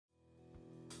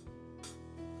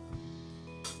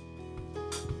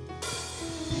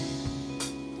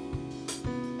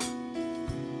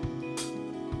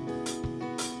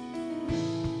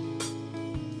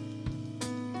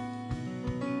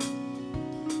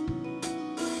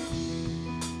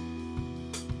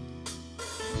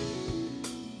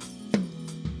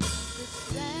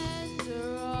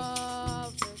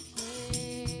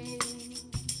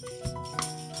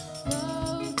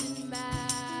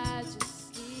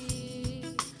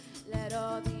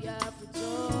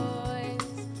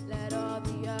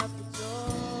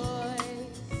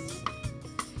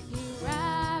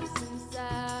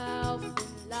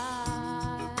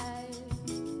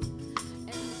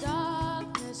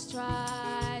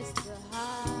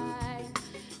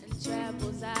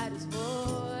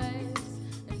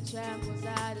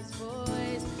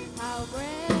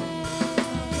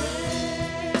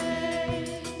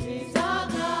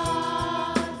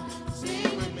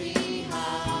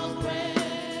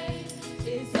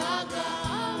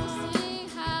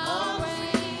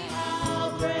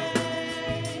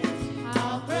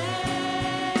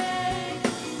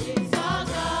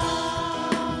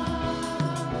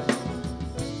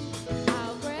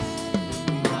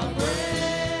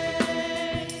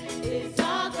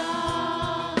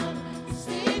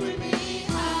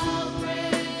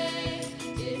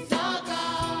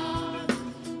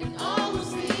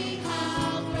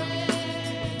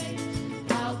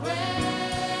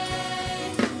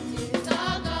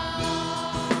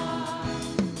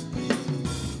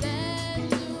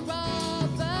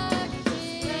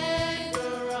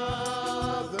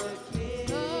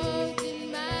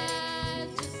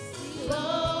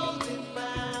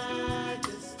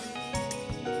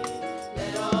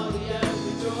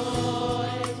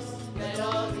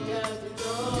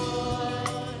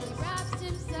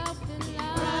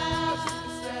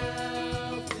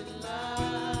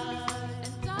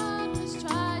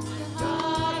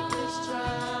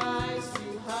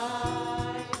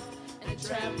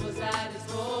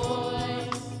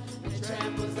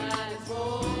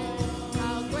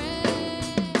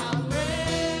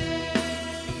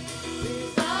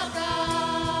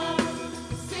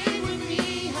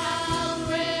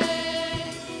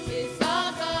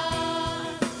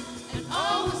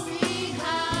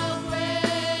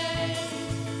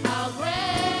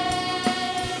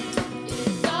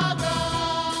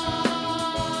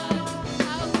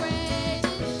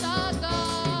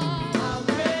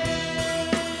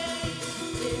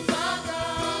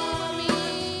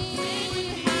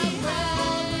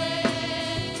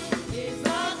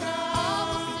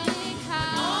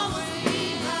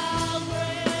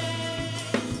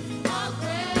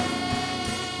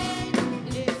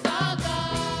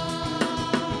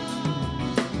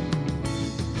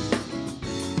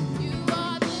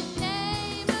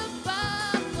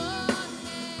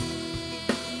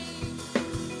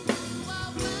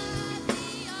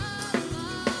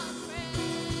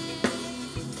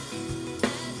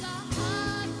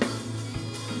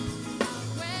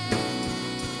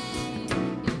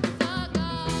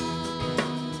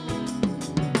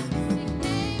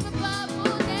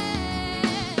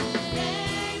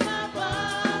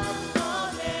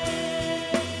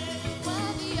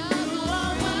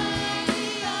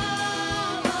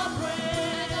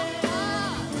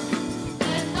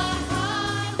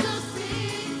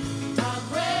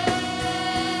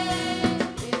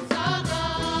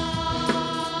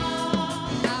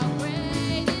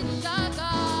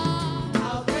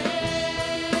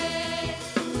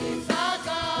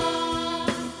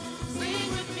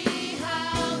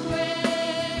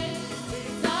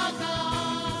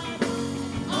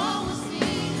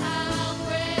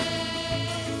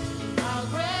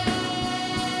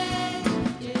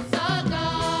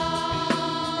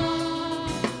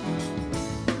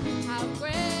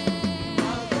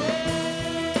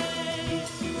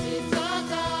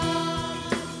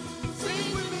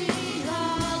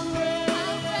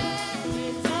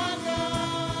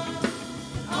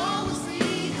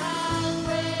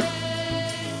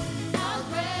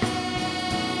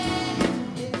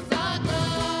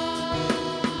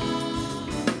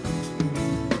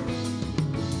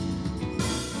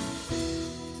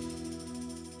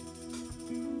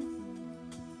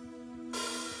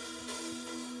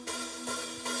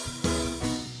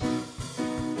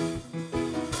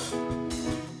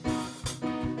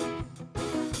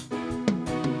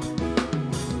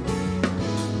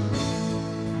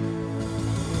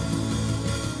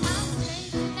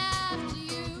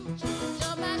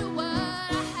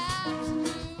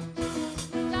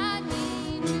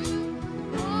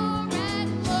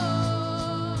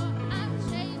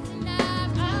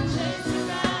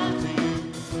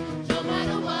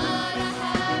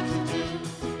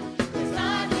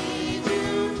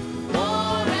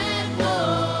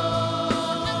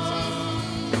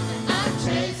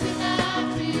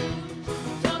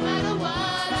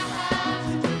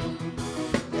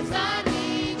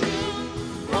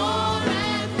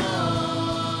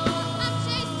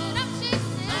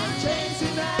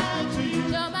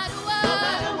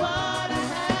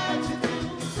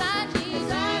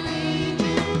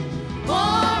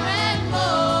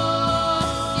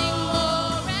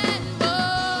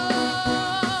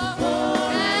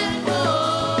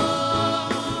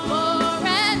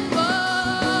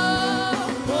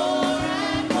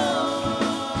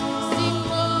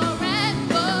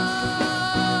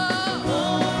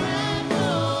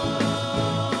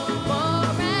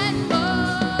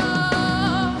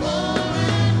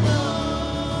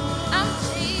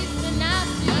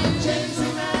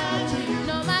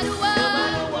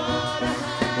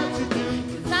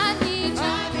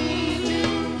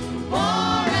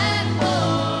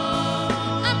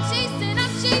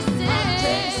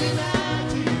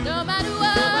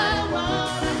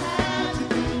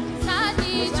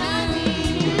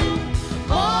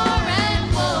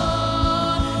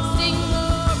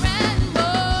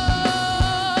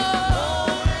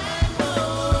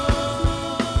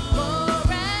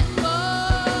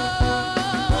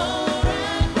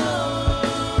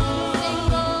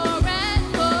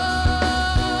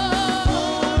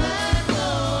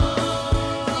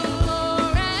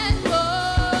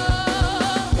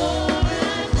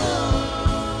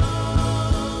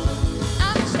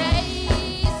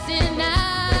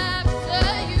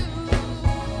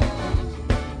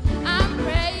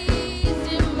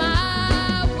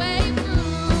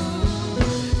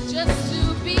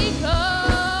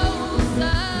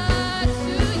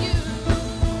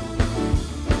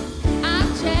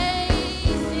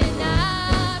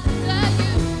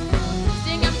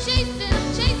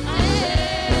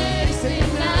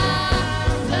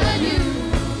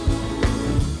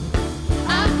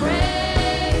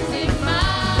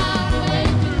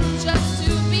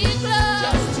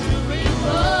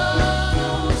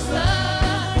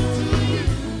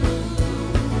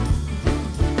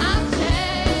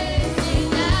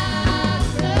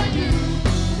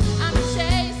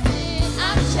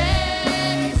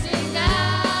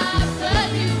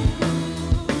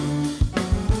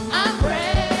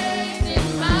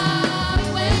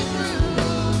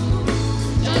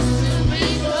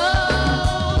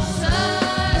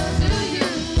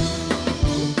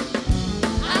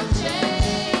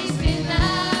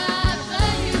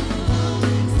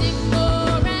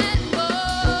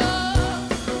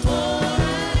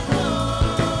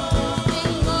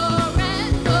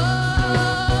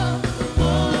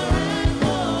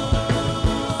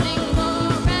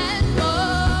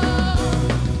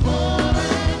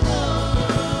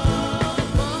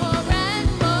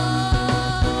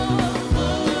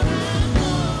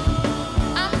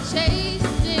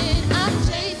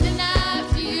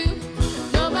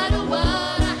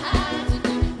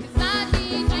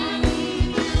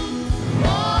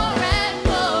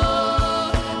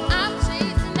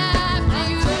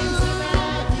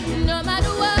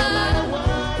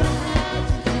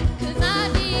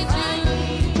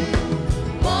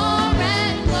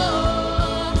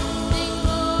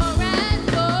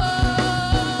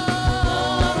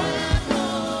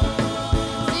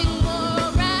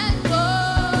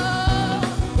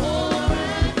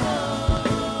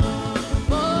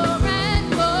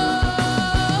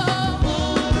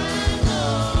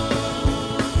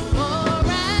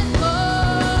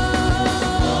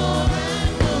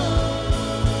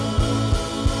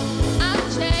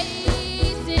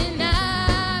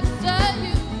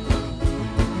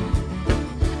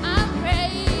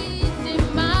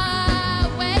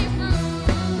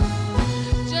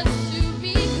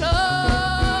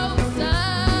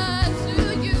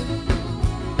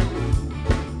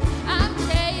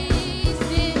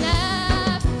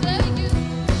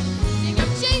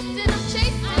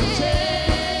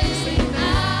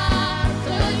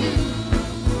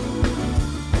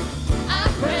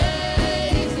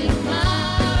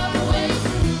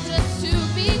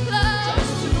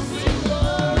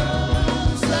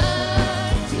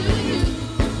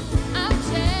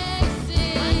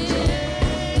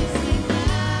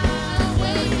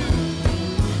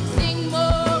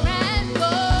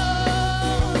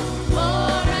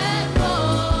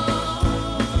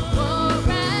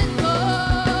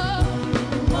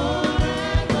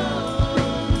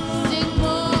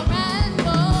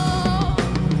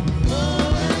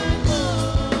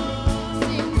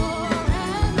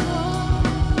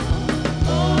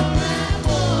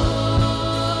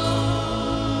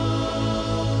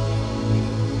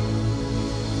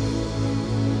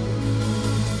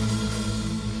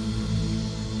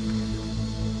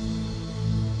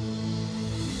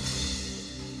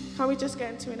we just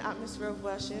get into an atmosphere of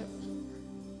worship?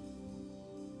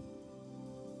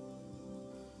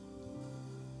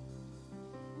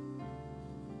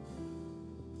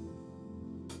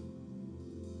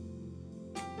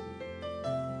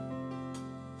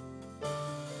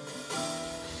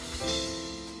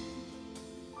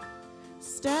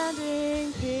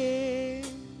 Standing here,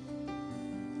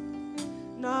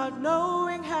 not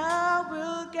knowing how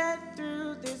we'll get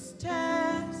through this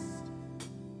test,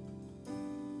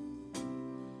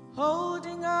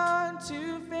 holding on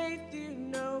to faith you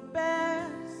know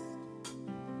best.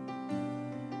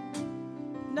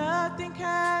 Nothing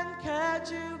can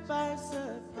catch you by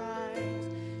surprise.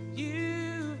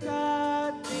 You've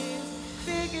got this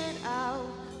figured out.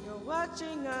 You're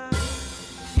watching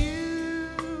us.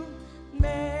 You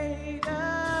made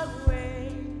a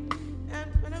way,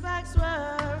 and when our backs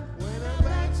were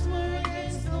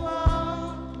against the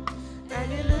wall,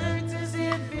 and it looked as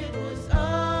if it was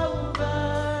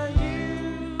over,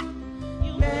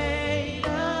 you made a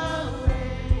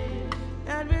way,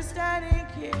 and we're standing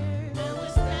here.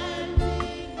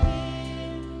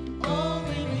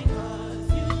 Only because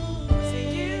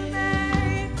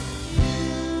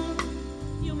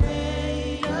you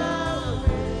made a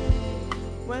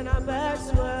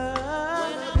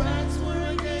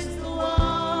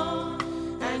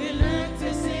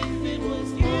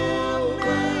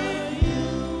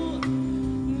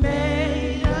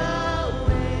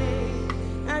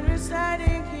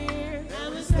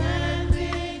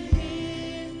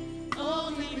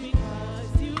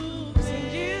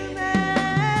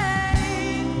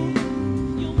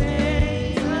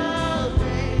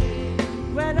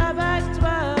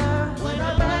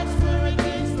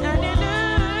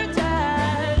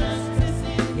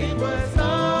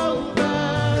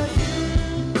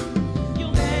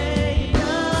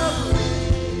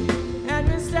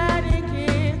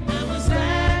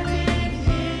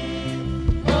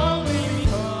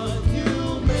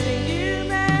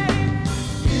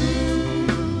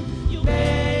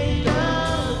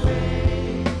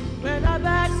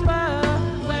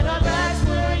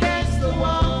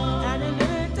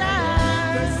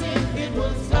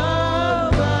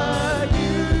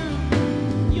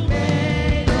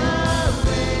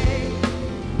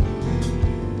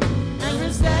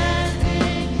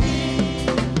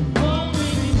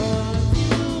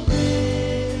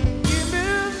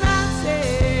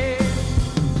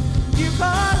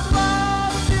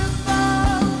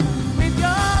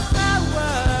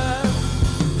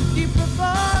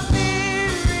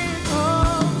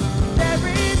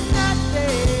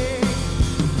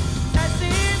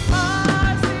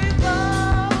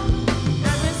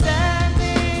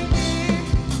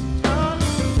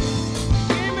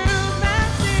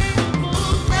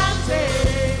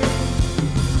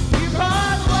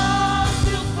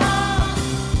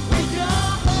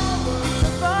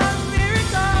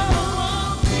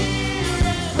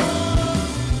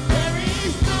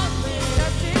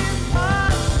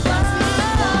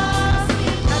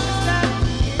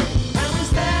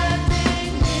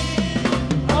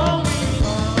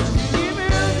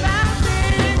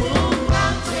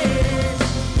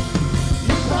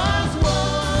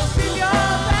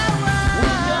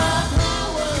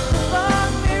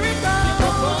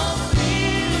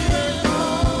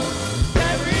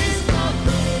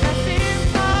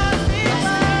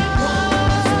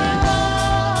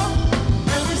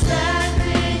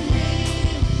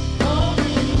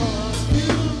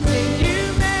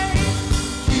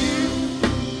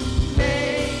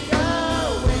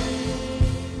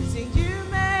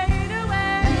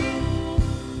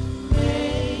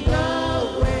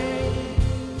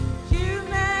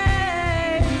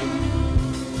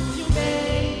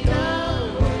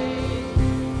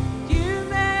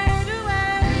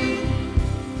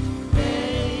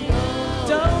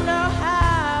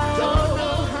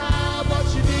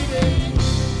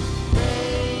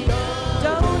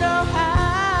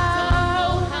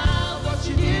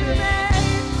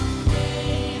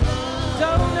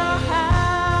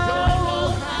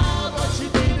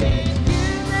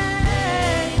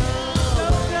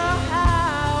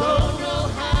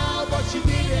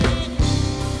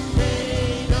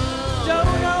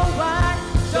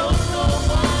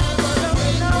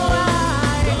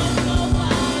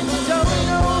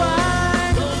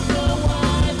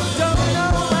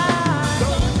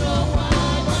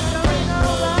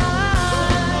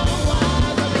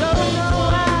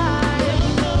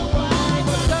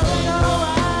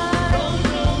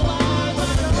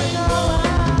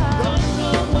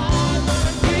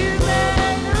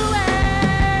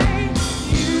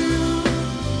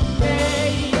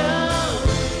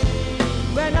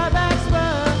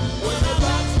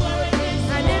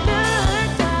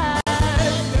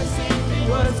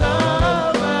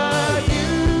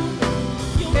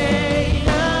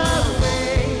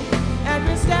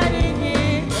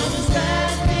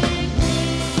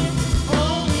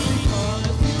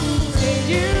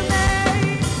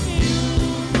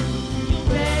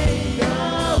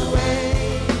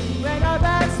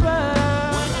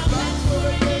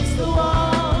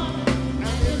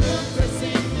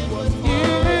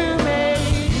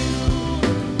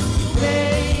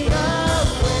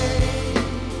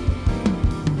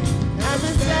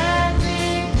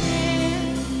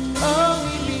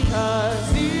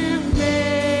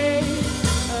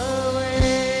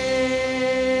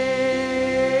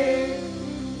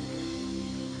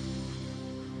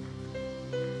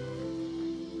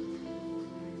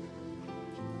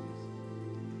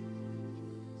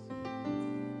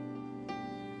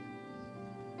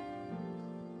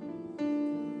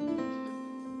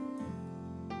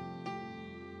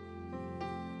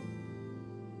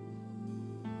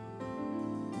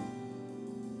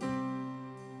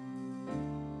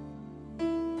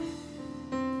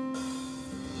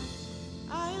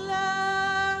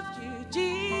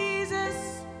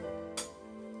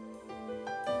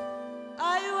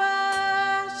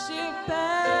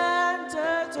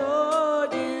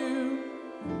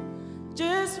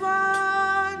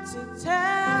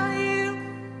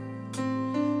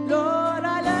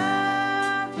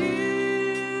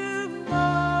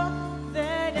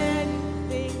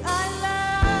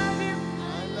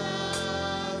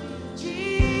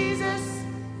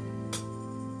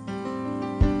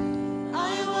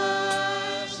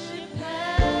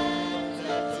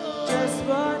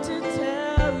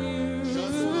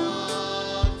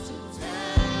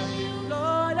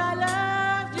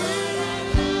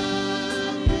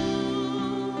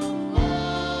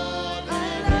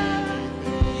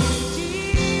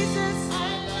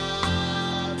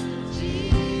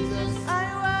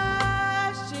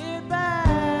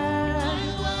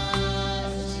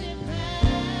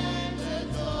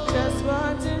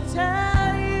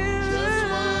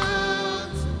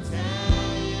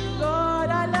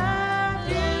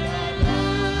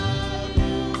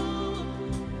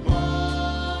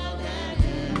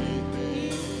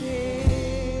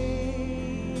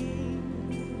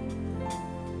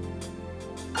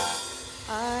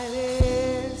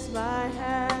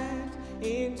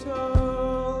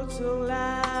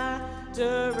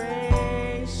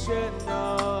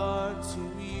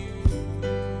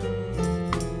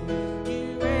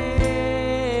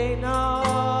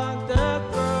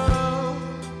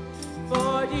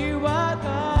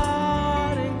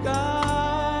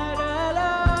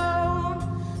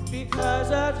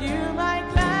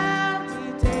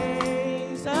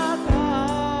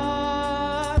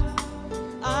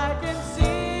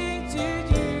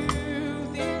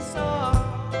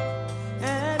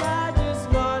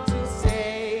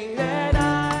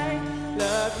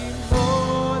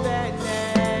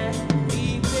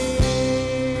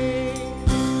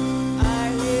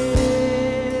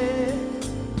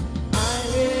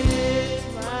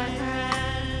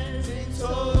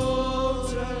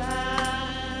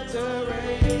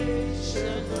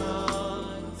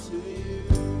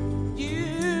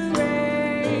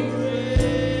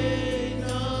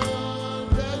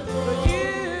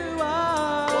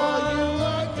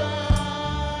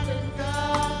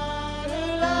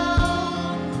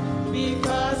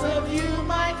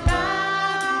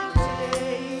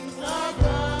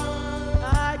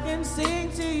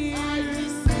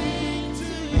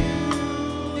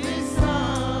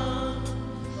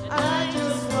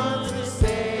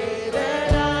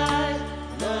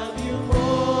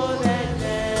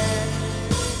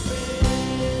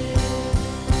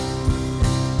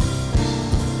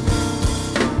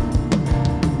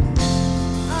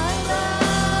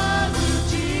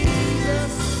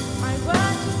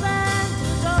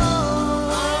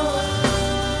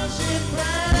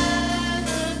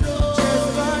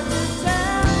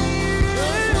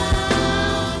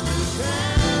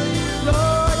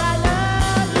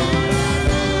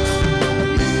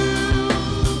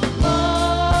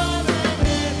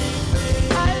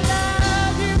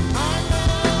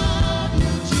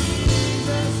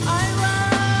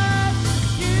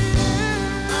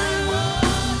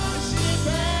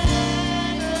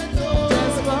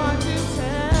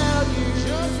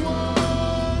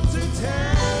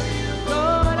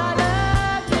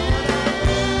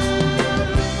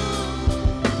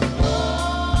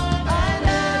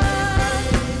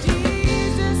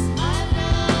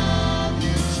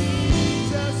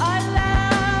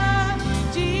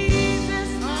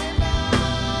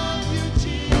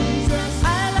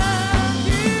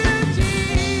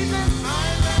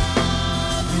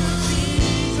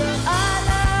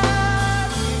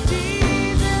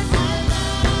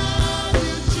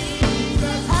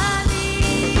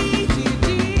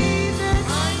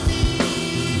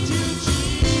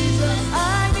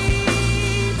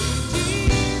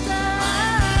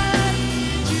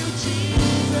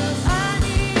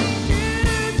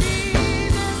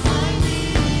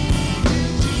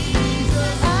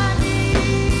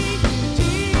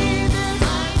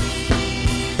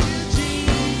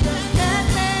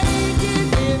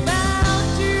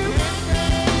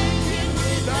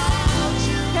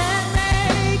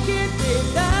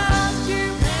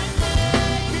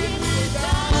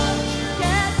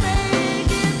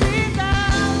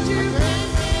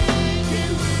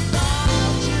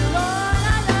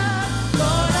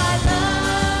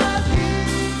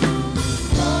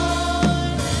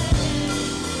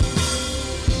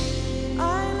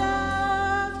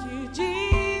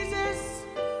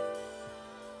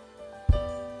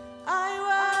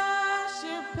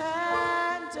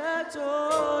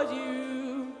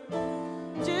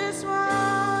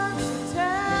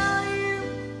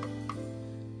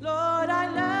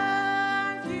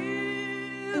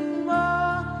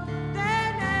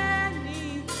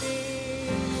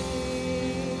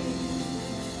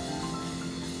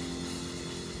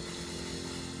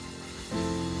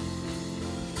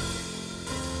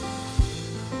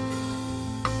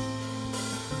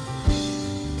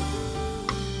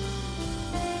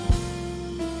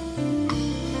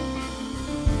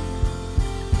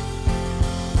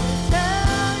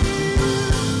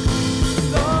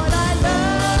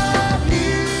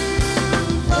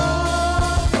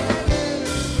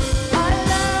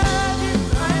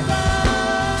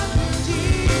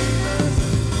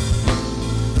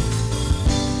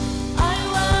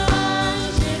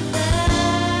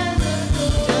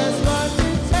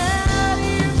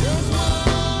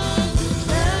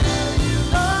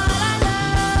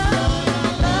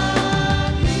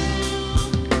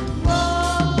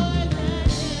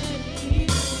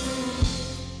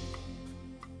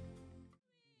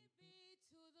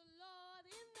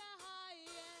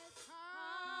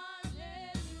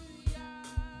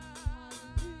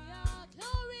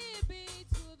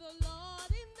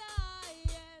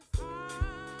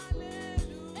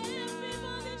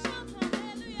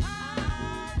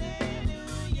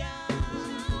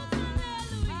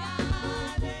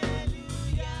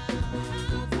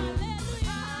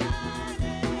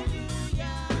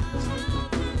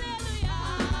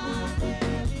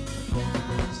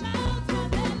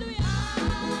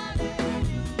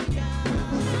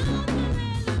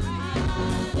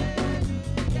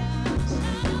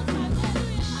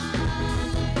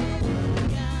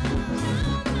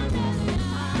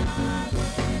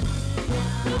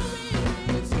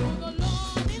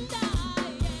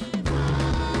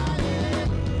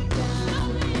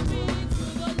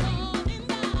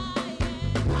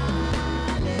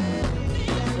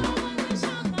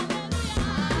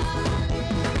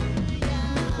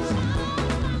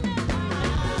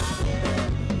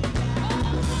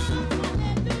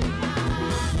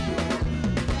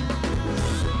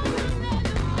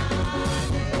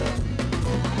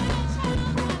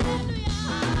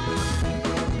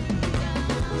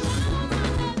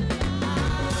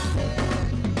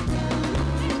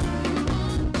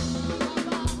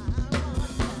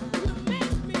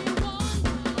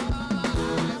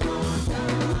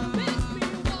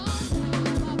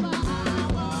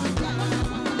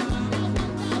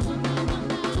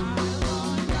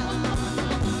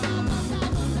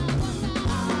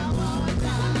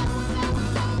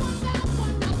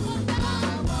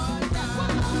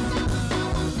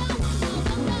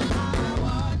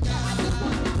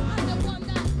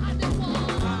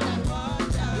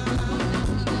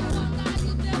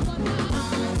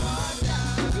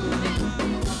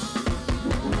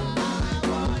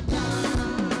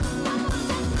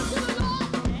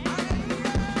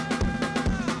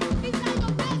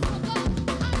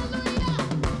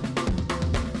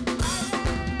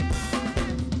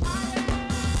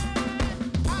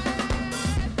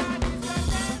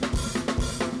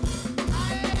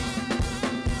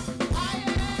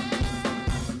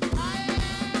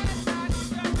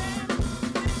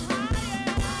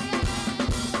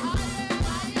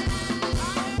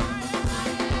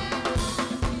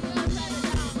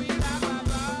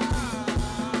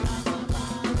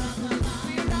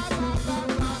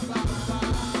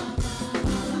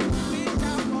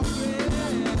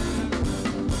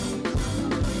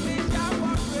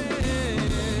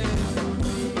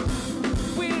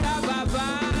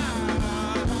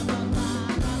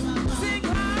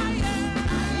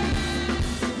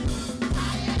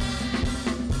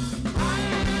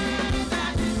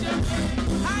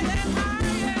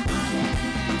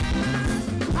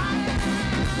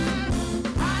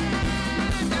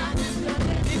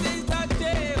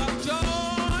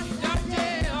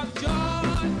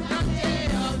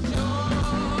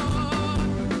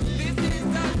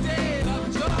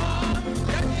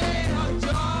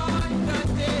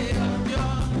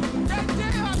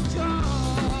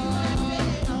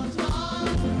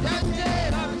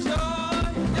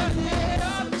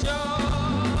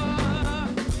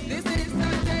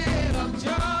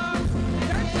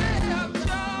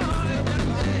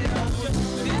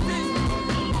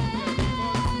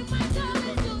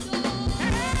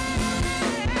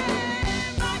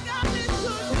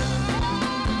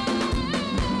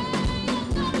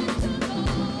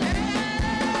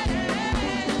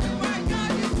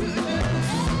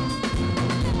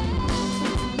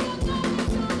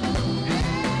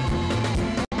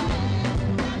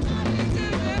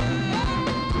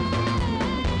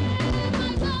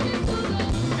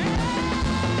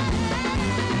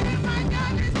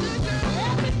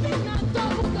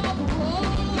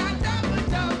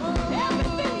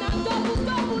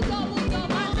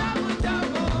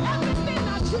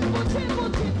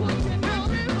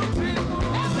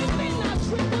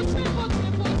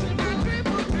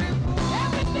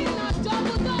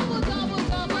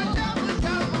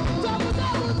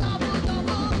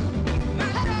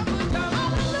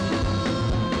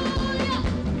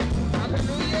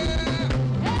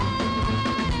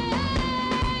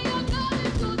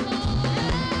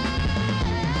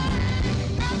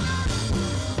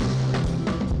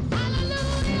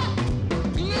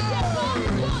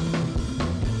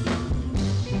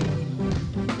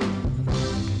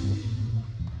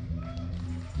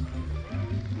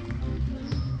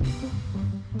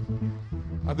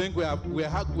I think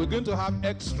we're going to have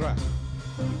extra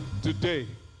today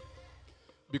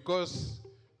because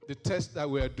the test that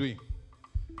we are doing,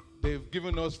 they've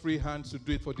given us free hands to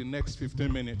do it for the next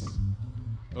 15 minutes.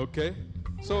 Okay?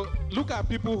 So look at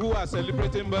people who are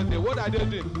celebrating birthday. What are they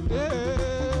doing?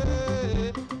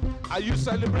 Hey, are you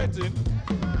celebrating?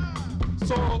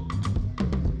 So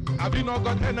have you not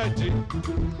got energy?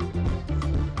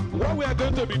 What we are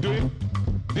going to be doing,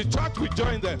 the church will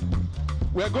join them.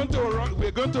 We're going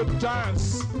to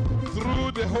dance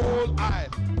through the whole aisle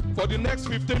for the next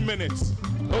 15 minutes.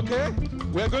 Okay?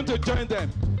 We're going to join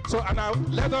them. So now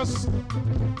let us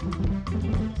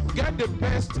get the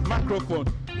best microphone,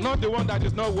 not the one that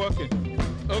is not working.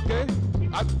 Okay?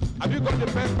 Have you got the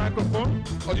best microphone?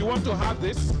 Or you want to have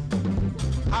this?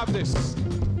 Have this.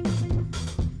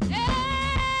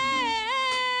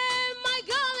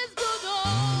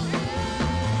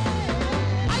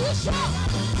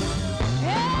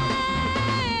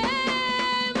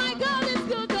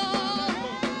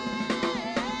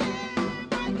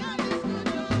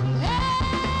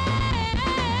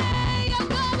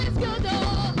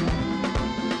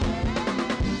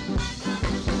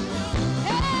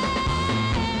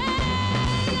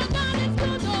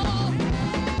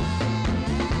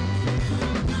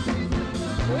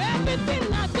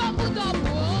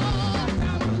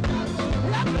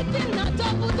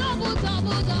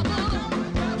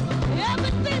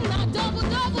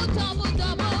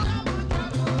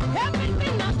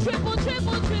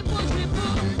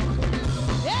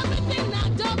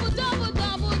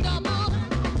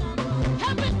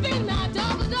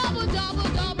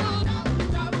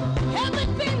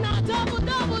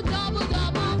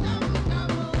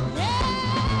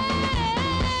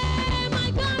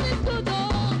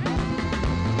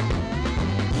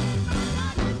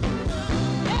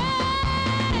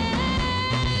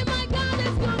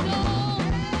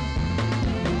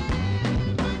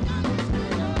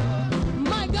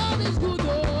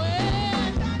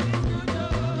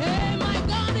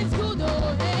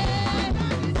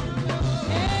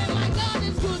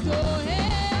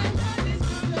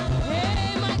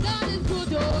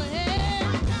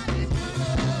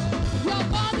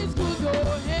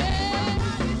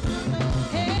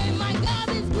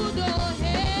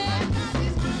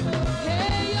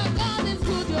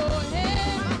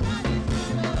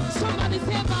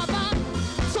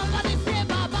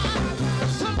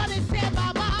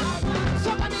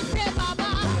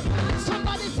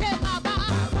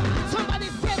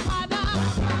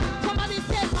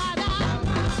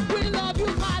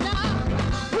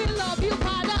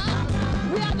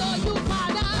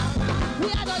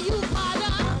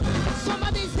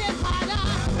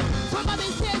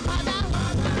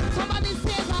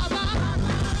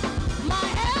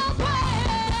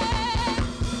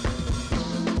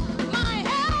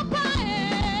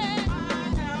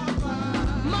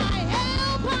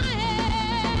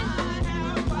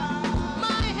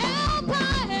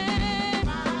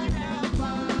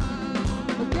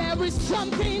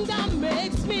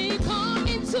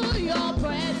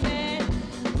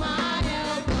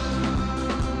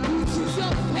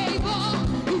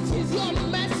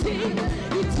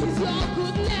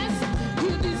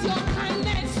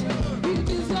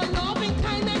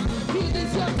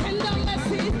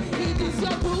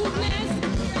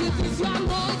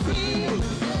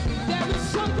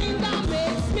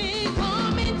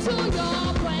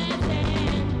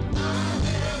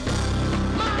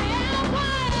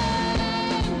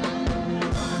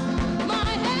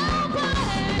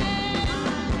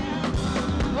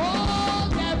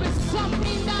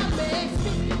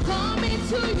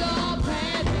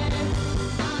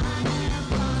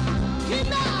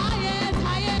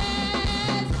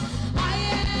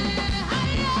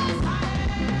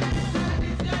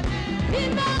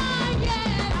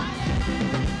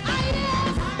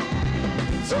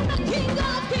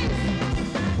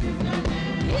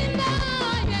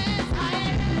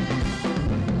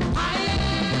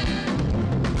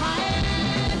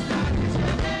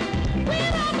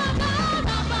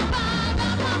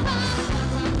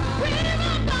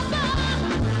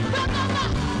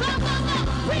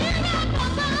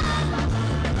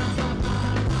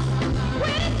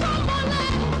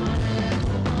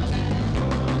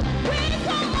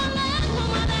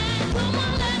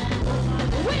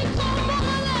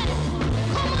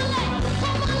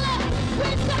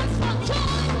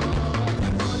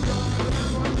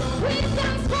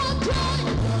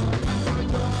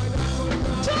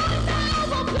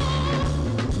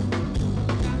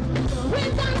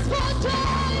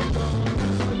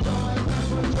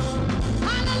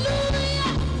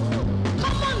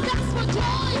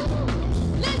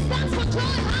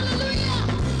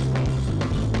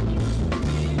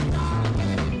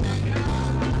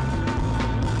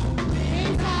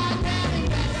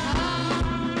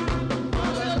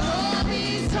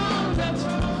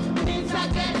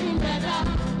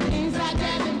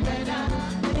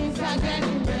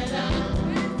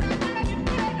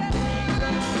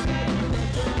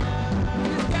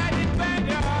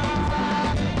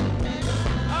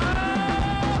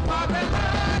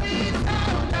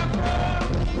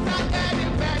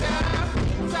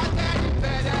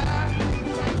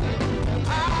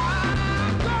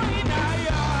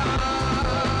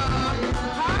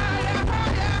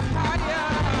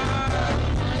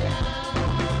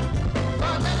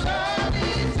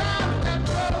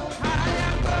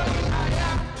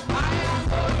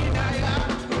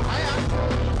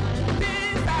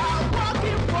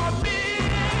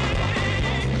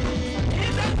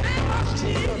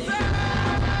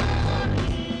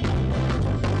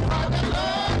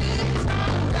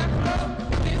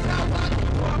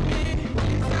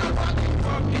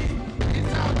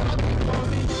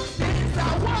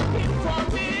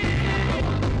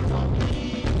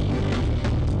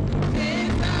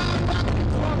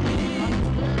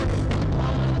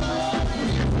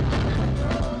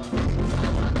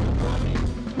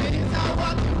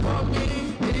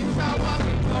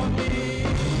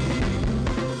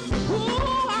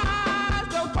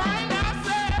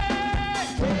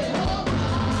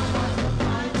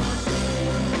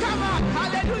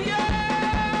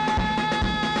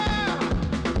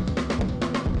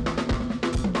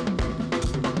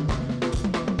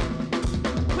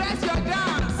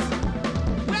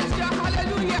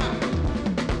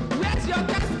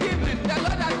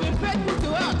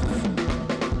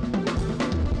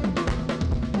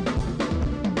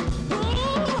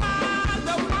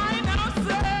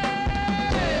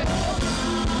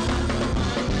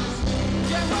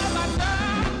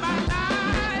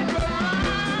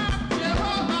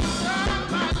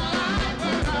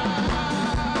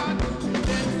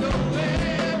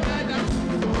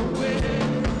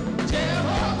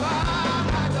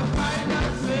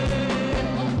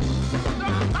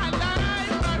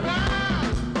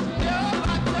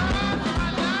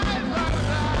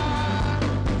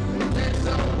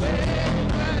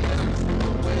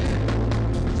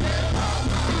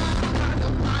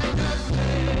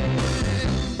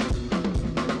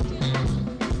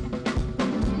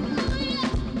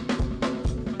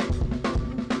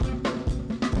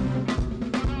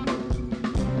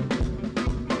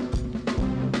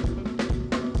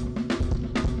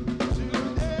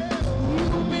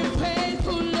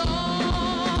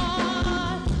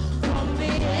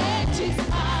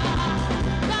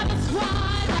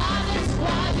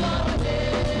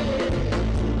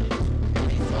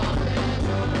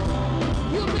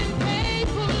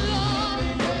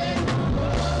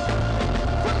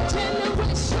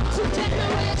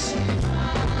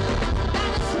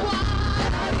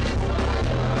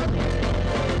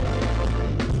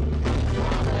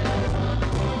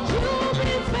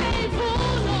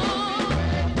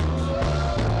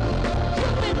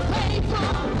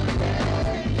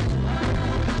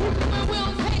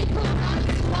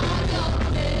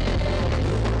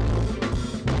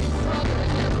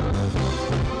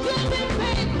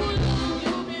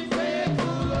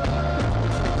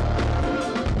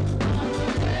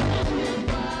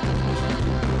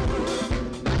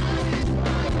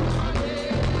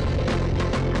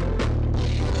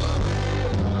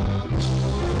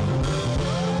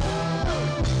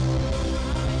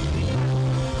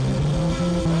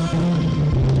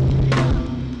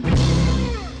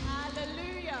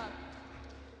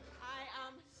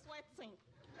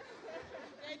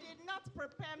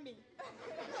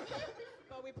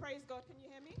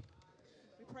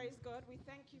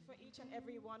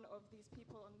 one of these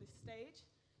people on this stage.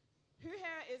 Who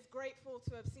here is grateful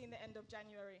to have seen the end of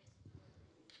January?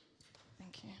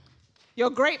 Thank you. You're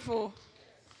grateful?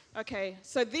 Okay,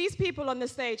 so these people on the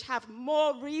stage have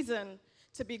more reason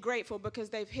to be grateful because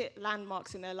they've hit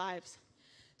landmarks in their lives.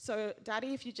 So,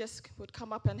 Daddy, if you just would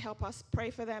come up and help us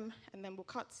pray for them, and then we'll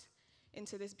cut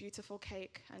into this beautiful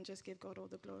cake and just give God all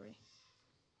the glory.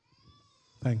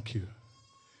 Thank you.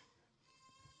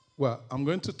 Well, I'm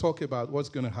going to talk about what's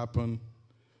going to happen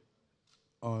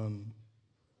on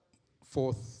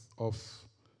 4th of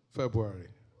February.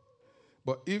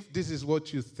 But if this is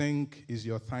what you think is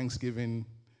your Thanksgiving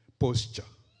posture,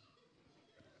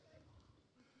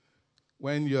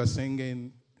 when you are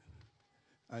singing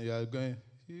and you are going,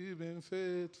 "You've been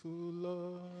faithful,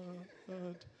 Lord."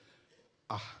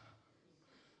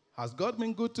 Has God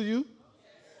been good to you?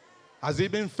 Has He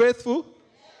been faithful?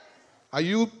 Are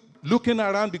you looking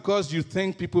around because you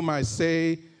think people might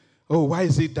say, "Oh, why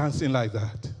is he dancing like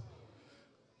that?"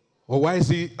 Or why is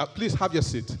he, please have your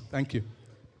seat. Thank you.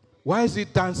 Why is he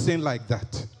dancing like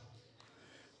that?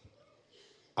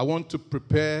 I want you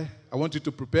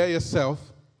to prepare yourself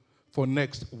for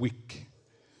next week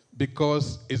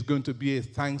because it's going to be a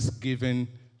Thanksgiving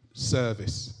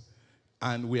service.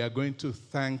 And we are going to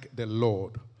thank the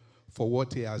Lord for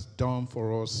what He has done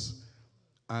for us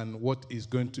and what He's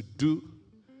going to do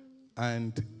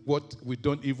and what we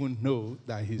don't even know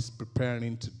that He's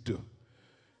preparing to do.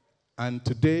 And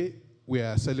today we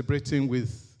are celebrating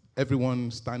with everyone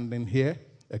standing here,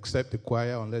 except the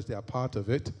choir, unless they are part of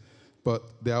it. But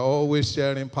they are always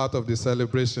sharing part of the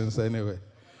celebrations anyway.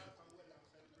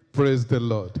 Praise the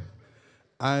Lord.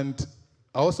 And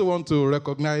I also want to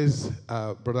recognize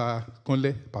Brother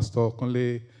Kunle, Pastor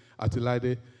Kunle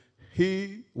Atilade.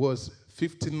 He was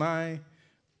 59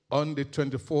 on the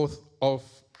 24th of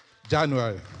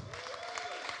January.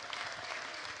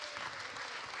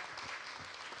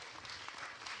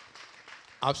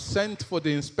 I've sent for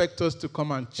the inspectors to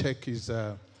come and check his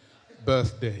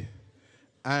birthday.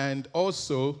 And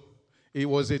also, it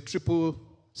was a triple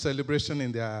celebration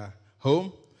in their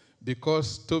home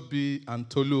because Toby and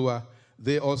Tolua,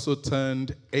 they also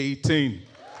turned 18.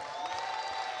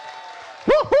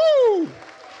 Woohoo!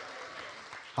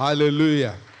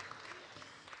 Hallelujah.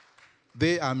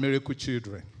 They are miracle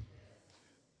children.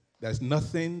 There's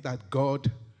nothing that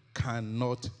God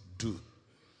cannot do.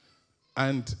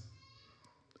 And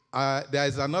there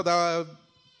is another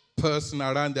person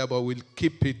around there, but we'll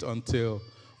keep it until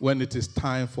when it is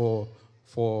time for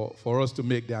us to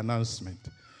make the announcement.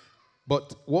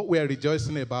 But what we are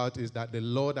rejoicing about is that the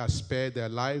Lord has spared their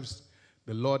lives.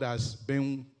 The Lord has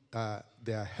been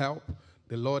their help.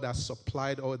 The Lord has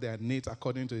supplied all their needs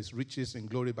according to His riches in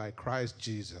glory by Christ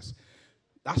Jesus.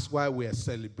 That's why we are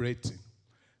celebrating.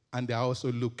 And they are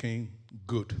also looking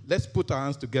good. Let's put our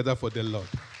hands together for the Lord.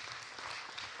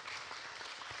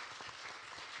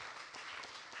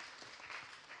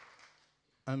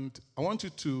 And I want you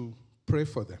to pray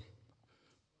for them.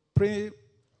 Pray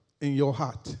in your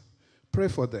heart. Pray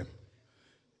for them.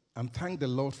 And thank the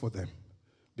Lord for them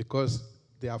because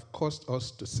they have caused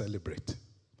us to celebrate.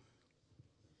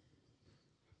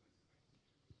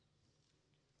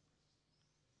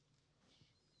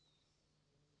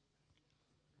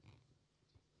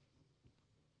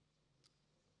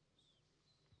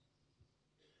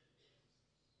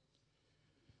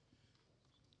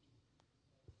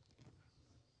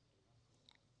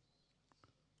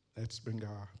 Let's bring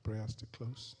our prayers to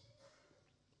close.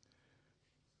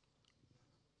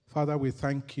 Father, we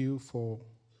thank you for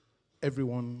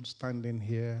everyone standing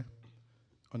here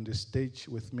on the stage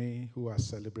with me who are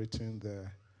celebrating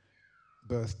their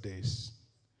birthdays.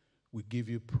 We give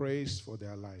you praise for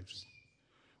their lives.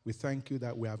 We thank you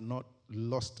that we have not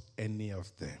lost any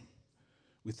of them.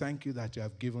 We thank you that you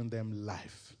have given them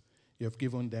life. You have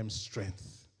given them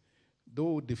strength.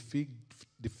 Though the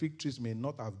fig trees may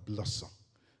not have blossomed,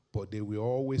 but they will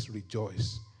always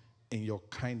rejoice in your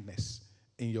kindness,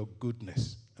 in your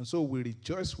goodness. And so we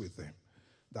rejoice with them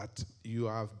that you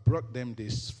have brought them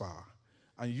this far.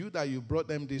 And you that you brought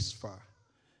them this far,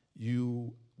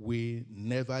 you will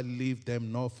never leave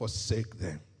them nor forsake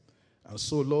them. And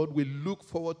so, Lord, we look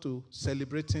forward to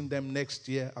celebrating them next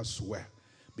year as well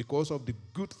because of the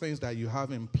good things that you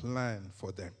have in plan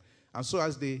for them. And so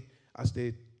as they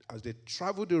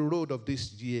travel the road of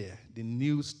this year, the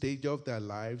new stage of their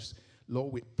lives,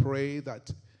 Lord, we pray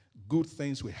that good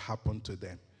things will happen to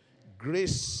them.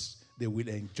 Grace they will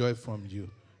enjoy from you.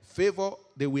 Favor,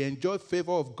 they will enjoy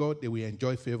favor of God, they will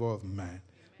enjoy favor of man.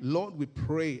 Lord, we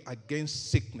pray against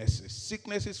sicknesses.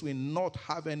 Sicknesses will not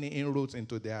have any inroads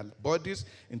into their bodies,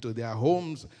 into their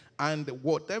homes, and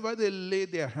whatever they lay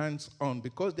their hands on,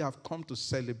 because they have come to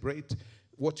celebrate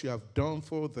what you have done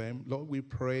for them, Lord, we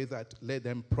pray that let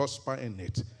them prosper in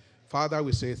it. Father,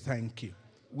 we say thank you.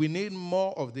 We need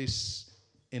more of this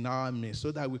in our midst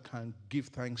so that we can give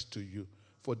thanks to you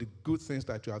for the good things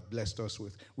that you have blessed us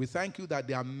with. We thank you that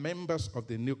they are members of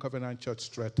the New Covenant Church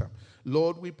Streatham.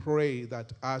 Lord, we pray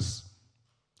that as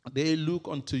they look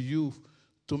unto you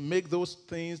to make those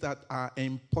things that are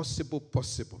impossible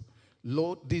possible,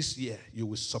 Lord, this year you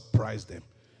will surprise them.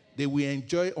 They will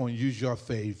enjoy unusual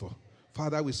favor.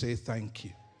 Father, we say thank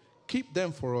you. Keep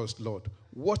them for us, Lord.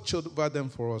 Watch over them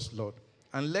for us, Lord.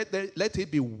 And let it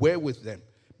be well with them.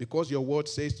 Because your word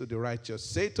says to the righteous,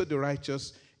 say to the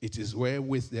righteous, it is well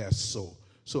with their soul.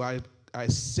 So I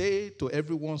say to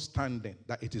everyone standing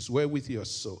that it is well with your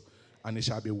soul, and it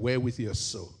shall be well with your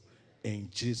soul. In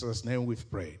Jesus' name we've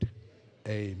prayed.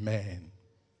 Amen.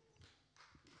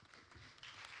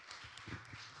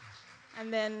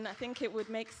 And then I think it would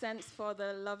make sense for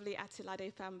the lovely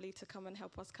Atilade family to come and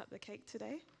help us cut the cake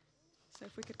today. So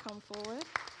if we could come forward.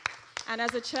 And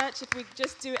as a church, if we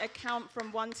just do a count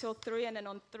from 1 till 3, and then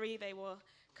on 3 they will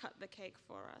cut the cake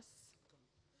for us.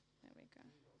 There we go.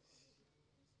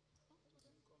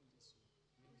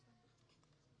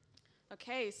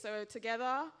 Okay, so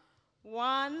together,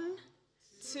 1,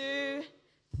 2,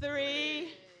 3.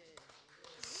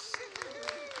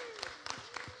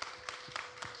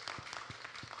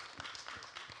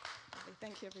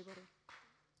 Thank you, everybody.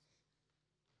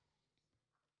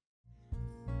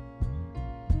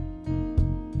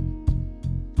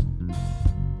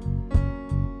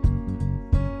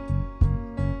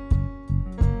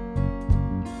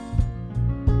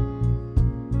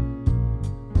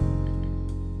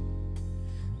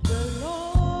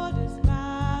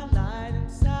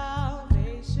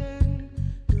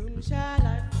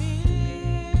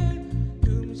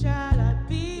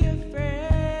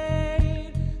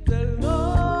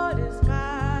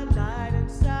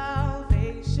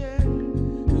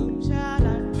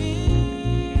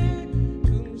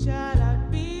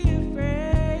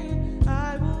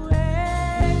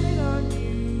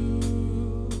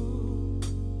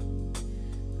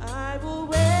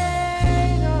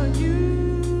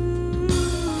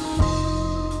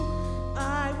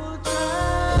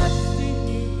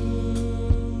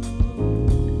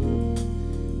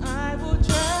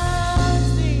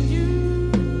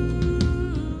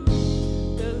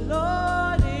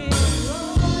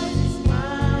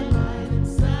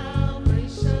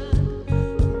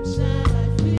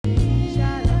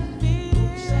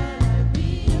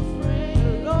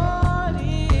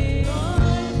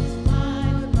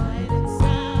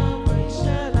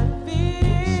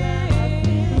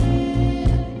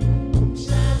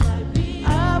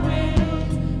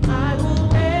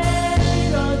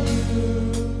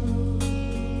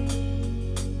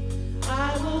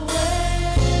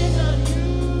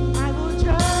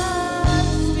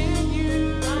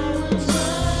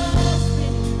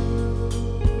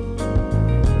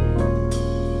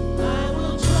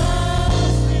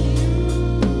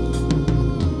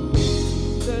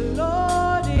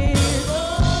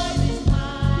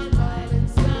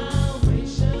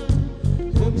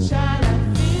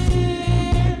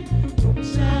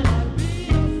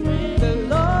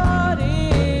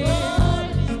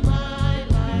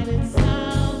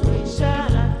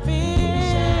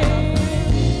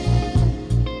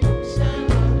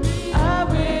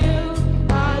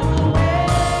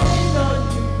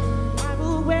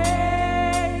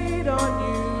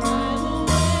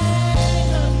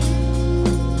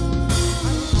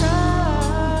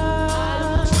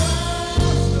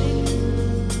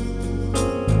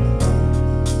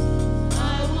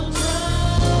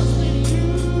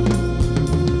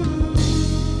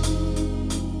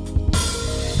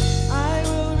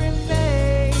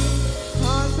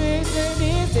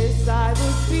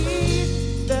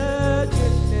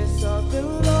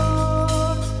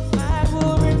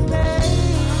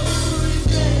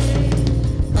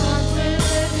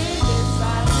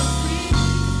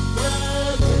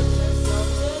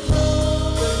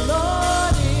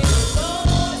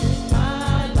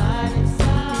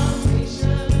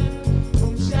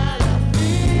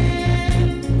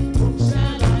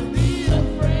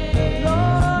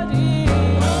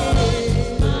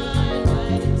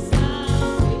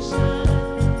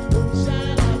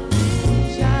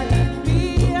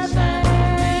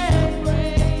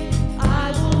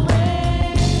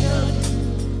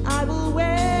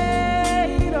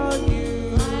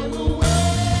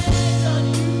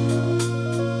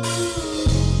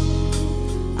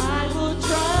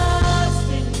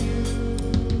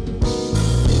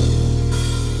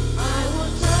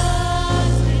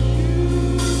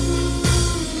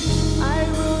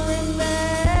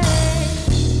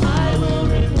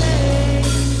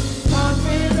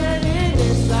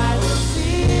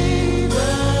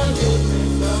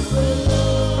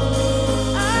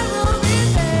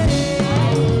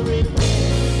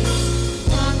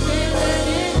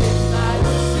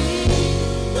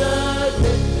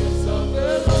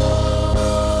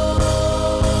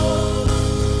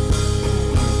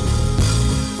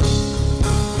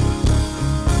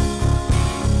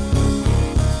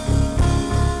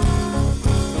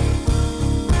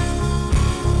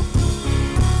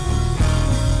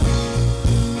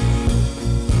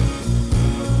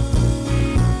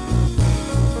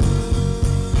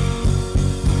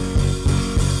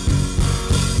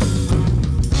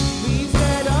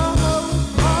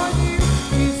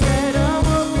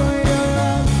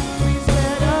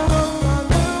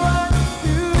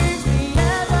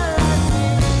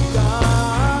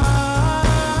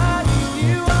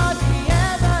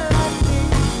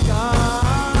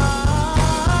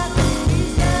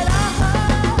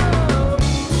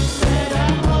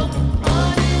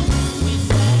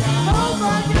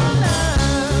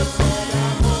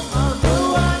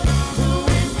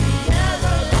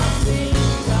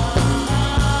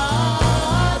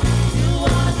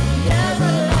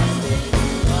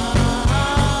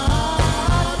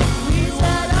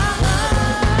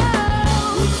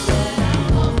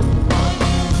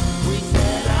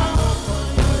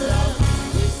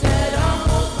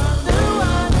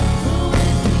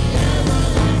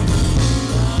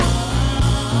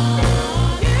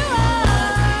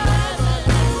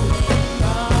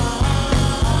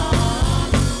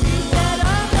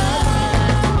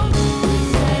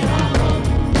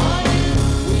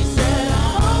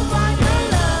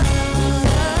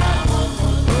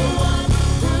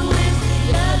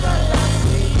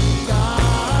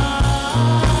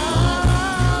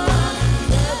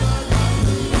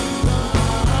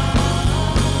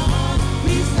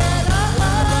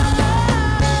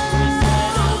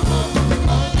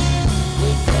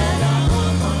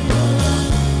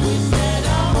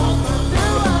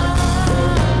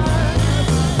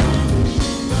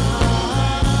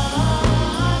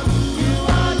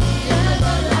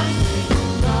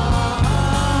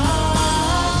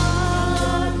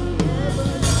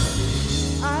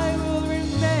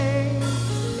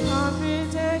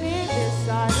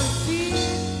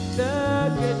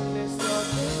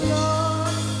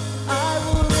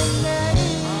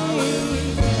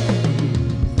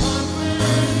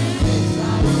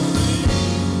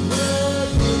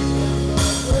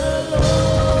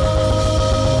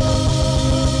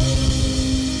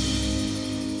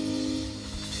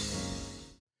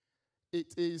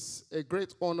 It is a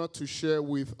great honor to share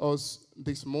with us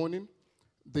this morning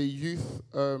the youth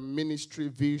ministry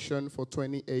vision for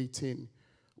 2018.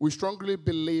 We strongly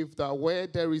believe that where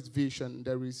there is vision,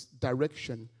 there is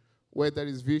direction. Where there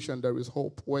is vision, there is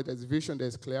hope. Where there is vision, there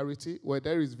is clarity. Where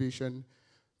there is vision,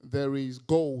 there is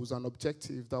goals and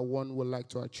objectives that one would like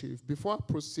to achieve. Before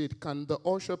I proceed, can the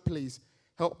usher please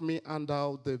help me hand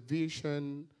out the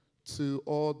vision to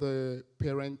all the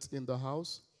parents in the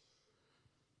house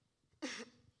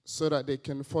so that they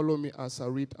can follow me as I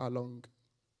read along.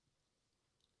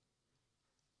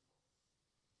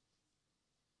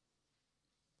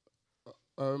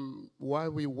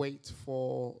 While we wait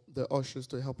for the ushers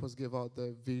to help us give out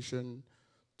the vision,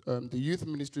 the youth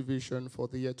ministry vision for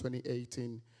the year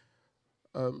 2018,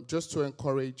 just to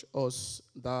encourage us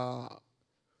that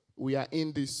we are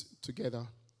in this together.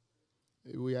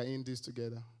 We are in this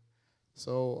together.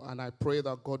 So, and I pray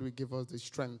that God will give us the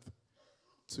strength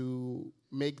to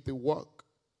make the work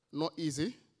not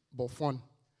easy, but fun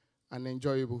and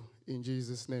enjoyable in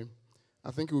Jesus' name.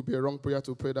 I think it would be a wrong prayer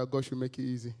to pray that God should make it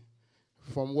easy.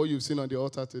 From what you've seen on the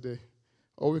altar today,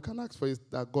 all we can ask for is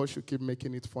that God should keep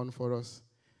making it fun for us.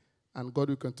 And God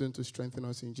will continue to strengthen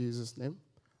us in Jesus' name.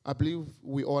 I believe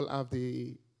we all have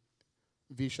the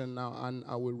vision now, and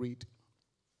I will read.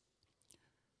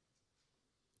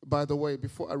 By the way,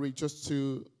 before I read, just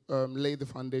to lay the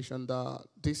foundation that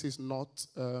this is not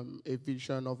a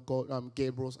vision of God,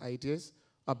 Gabriel's ideas.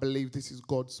 I believe this is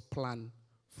God's plan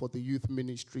for the youth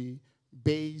ministry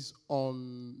based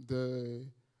on the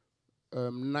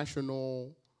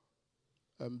national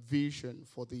vision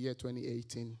for the year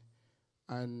 2018.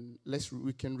 And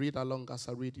we can read along as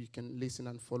I read. You can listen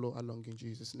and follow along in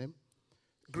Jesus' name.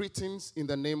 Greetings in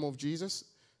the name of Jesus.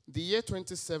 The year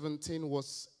 2017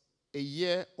 was a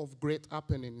year of great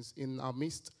happenings in our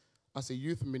midst as a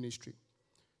youth ministry.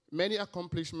 Many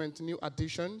accomplishments, new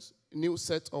additions, new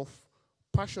set of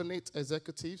passionate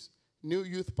executives, new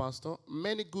youth pastor,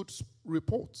 many good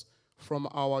reports from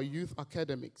our youth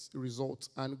academics results,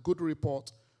 and good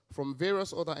report from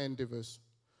various other endeavors.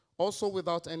 Also,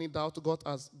 without any doubt,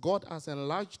 God has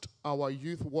enlarged our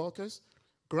youth workers,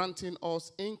 granting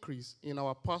us increase in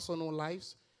our personal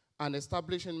lives and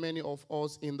establishing many of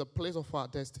us in the place of our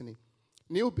destiny.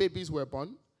 New babies were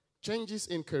born, changes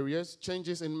in careers,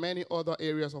 changes in many other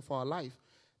areas of our life,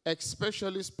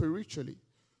 especially spiritually.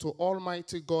 To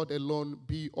Almighty God alone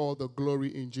be all the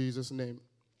glory in Jesus' name.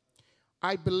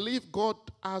 I believe God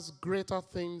has greater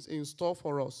things in store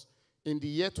for us in the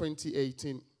year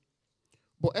 2018.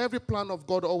 But every plan of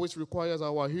God always requires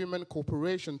our human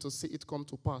cooperation to see it come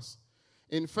to pass.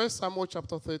 In 1 Samuel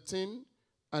chapter 13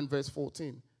 and verse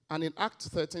 14, and in Acts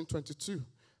 13:22,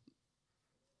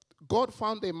 God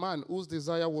found a man whose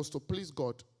desire was to please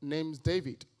God, named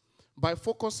David, by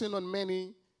focusing on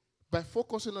making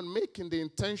the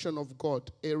intention of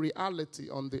God a reality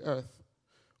on the earth.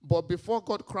 But before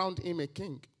God crowned him a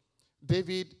king,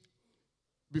 David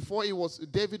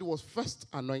was first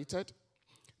anointed.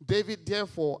 David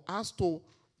therefore has to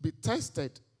be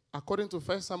tested according to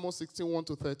 1 Samuel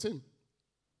 16:1-13.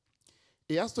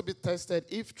 He has to be tested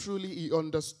if truly he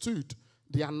understood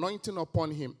the anointing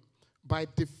upon him by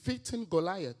defeating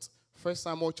Goliath, 1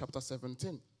 Samuel chapter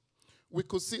 17. We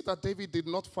could see that David did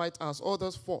not fight as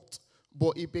others fought,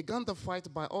 but he began the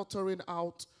fight by uttering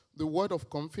out the word of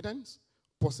confidence,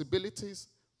 possibilities,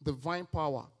 divine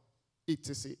power,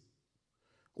 etc.,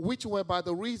 which were by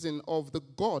the reason of the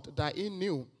God that he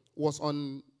knew was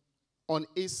on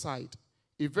his side.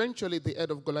 Eventually, the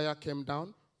head of Goliath came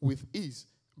down with ease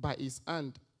by his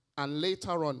hand, and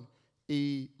later on,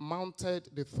 he mounted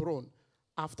the throne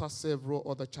after several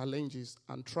other challenges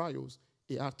and trials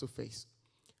he had to face.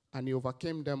 And he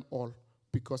overcame them all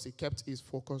because he kept his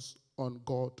focus on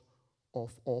God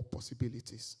of all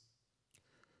possibilities.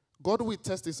 God will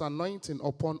test his anointing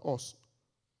upon us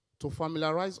to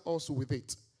familiarize us with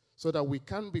it so that we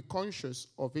can be conscious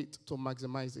of it to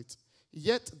maximize it.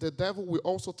 Yet the devil will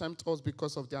also tempt us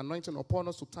because of the anointing upon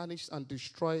us to tarnish and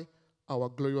destroy our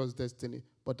glorious destiny.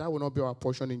 But that will not be our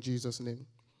portion in Jesus' name.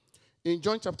 In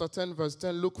John chapter 10, verse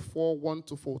 10, Luke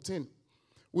 4:1-14,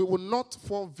 we will not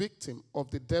fall victim of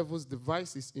the devil's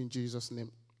devices in Jesus'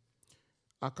 name.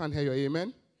 I can't hear you,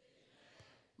 amen?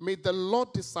 May the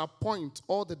Lord disappoint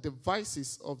all the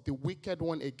devices of the wicked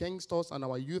one against us and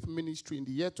our youth ministry in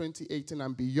the year 2018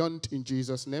 and beyond in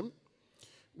Jesus' name.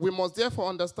 We must therefore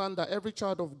understand that every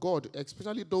child of God,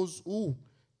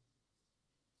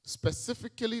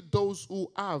 specifically those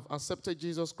who have accepted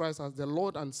Jesus Christ as their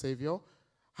Lord and Savior,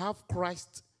 have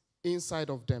Christ inside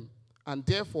of them and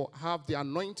therefore have the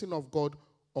anointing of God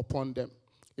upon them.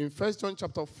 In 1 John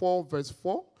chapter 4, verse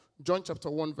 4, John chapter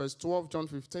 1, verse 12, John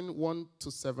 15, 1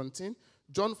 to 17.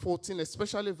 John 14,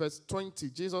 especially verse 20,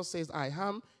 Jesus says, I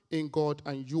am in God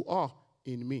and you are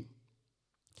in me.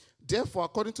 Therefore,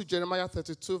 according to Jeremiah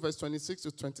 32, verse 26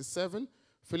 to 27,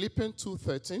 Philippians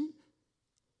 2:13,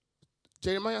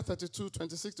 Jeremiah 32,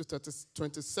 26 to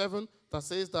 27, that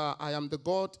says that I am the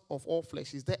God of all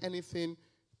flesh. Is there anything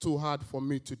too hard for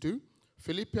me to do?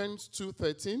 Philippians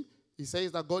 2:13, he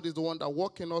says that God is the one that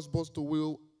works in us both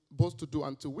to do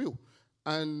and to will.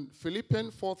 And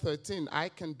Philippians 4:13, I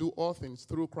can do all things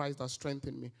through Christ that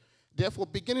strengthens me. Therefore,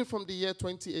 beginning from the year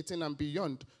 2018 and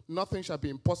beyond, nothing shall be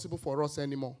impossible for us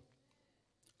anymore.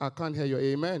 I can't hear you.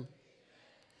 Amen.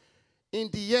 In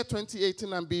the year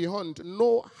 2018 and beyond,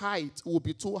 no height will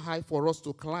be too high for us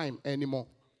to climb anymore.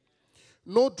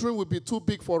 No dream will be too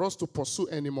big for us to pursue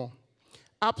anymore.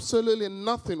 Absolutely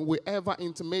nothing will ever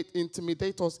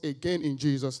intimidate us again in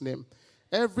Jesus' name.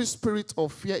 Every spirit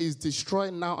of fear is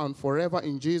destroyed now and forever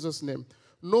in Jesus' name.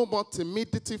 No more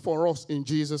timidity for us in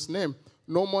Jesus' name.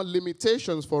 No more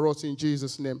limitations for us in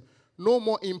Jesus' name. No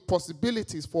more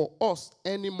impossibilities for us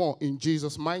anymore in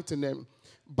Jesus' mighty name.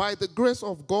 By the grace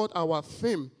of God, our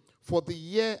theme for the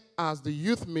year as the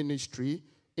youth ministry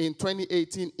in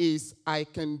 2018 is I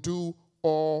can do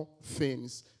all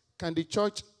things. Can the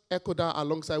church echo that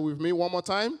alongside with me one more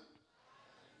time?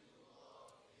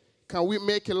 Can we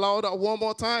make it louder one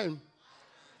more time?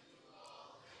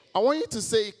 I want you to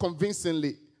say it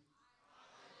convincingly.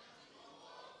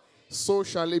 So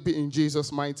shall it be in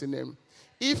Jesus' mighty name.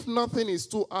 If nothing is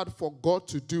too hard for God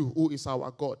to do, who is our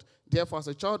God? Therefore, as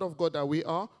a child of God that we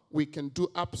are, we can do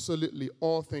absolutely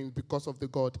all things because of the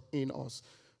God in us.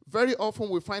 Very often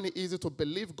we find it easy to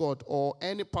believe God or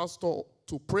any pastor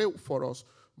to pray for us,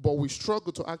 but we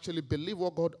struggle to actually believe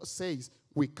what God says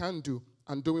we can do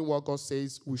and doing what God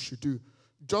says we should do.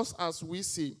 Just as we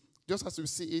see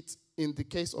it in the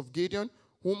case of Gideon,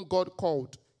 whom God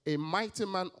called a mighty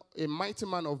man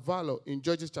of valor in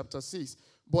Judges chapter 6.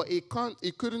 But he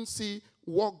couldn't see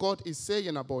what God is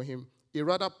saying about him. He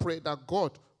rather prayed that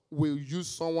God will use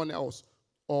someone else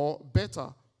or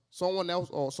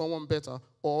someone better,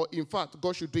 or in fact,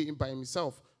 God should do it by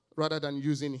himself rather than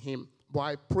using him. But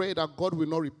I pray that God will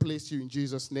not replace you in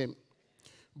Jesus' name.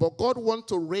 But God wants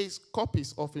to raise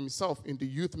copies of himself in the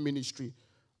youth ministry.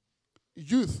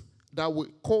 Youth that will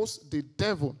cause the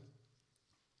devil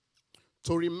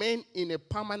to remain in a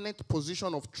permanent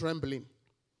position of trembling.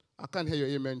 I can't hear your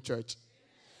amen, church.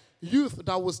 Youth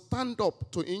that will stand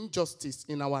up to injustice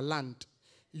in our land.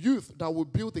 Youth that will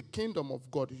build the kingdom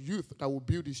of God. Youth that will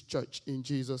build his church in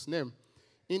Jesus' name.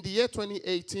 In the year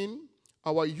 2018,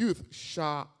 our youth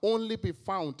shall only be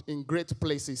found in great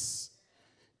places.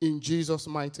 In Jesus'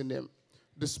 mighty name.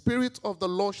 The Spirit of the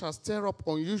Lord shall stir up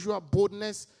unusual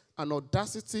boldness and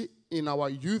audacity in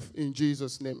our youth in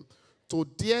Jesus' name. To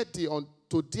dare the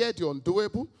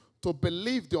undoable, to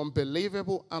believe the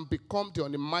unbelievable, and become the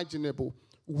unimaginable,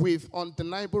 with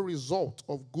undeniable result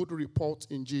of good report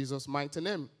in Jesus' mighty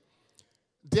name.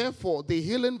 Therefore, the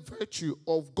healing virtue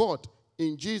of God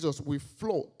in Jesus will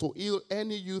flow to heal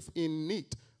any youth in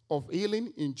need of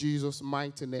healing in Jesus'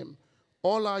 mighty name.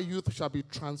 All our youth shall be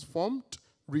transformed,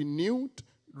 renewed,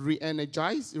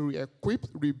 re-energized, re-equipped,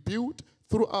 rebuilt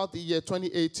throughout the year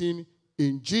 2018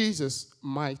 in Jesus'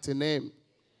 mighty name.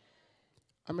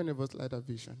 How many of us like that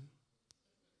vision?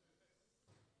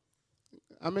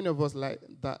 How many of us like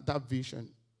that vision?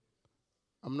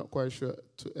 I'm not quite sure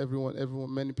to everyone,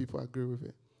 many people agree with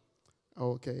it.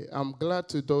 Okay, I'm glad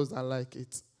to those that like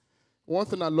it. One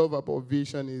thing I love about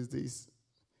vision is this.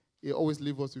 It always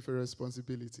leaves us with a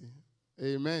responsibility.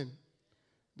 Amen.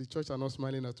 The church are not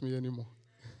smiling at me anymore.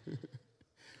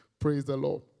 Praise the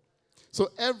Lord. So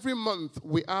every month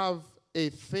we have a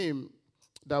theme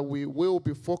that we will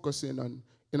be focusing on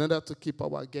in order to keep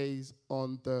our gaze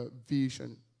on the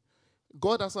vision.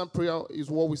 God Answer Prayer is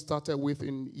what we started with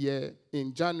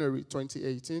in January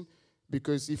 2018,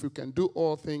 because if we can do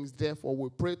all things, therefore we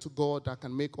pray to God that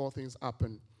can make all things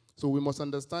happen. So we must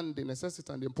understand the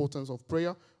necessity and the importance of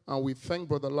prayer, and we thank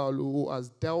Brother Laulu who has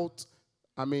dealt,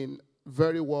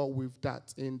 very well with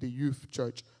that in the youth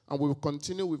church. And we will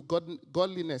continue with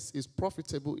godliness is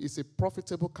profitable, is a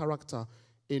profitable character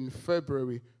in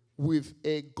February. With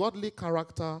a godly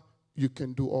character, you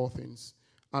can do all things.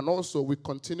 And also, we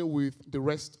continue with the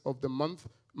rest of the month.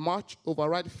 March,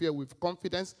 override fear with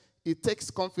confidence. It takes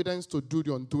confidence to do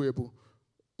the undoable.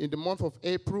 In the month of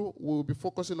April, we will be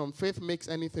focusing on faith makes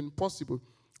anything possible,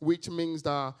 which means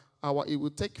that it will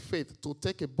take faith to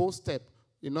take a bold step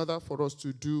in order for us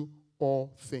to do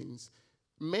all things.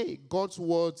 May God's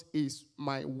word is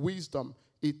my wisdom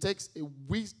it takes a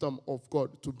wisdom of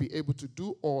God to be able to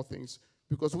do all things,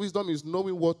 because wisdom is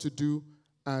knowing what to do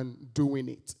and doing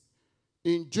it.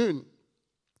 In June,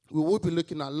 we will be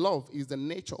looking at love is the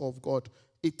nature of God.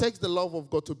 It takes the love of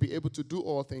God to be able to do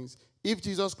all things. If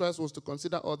Jesus Christ was to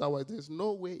consider otherwise, there's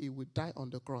no way he would die on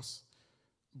the cross.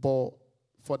 But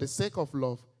for the sake of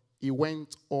love, he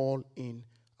went all in.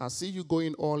 I see you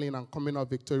going all in and coming out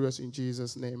victorious in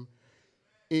Jesus' name.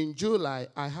 In July,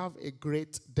 I have a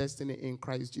great destiny in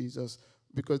Christ Jesus,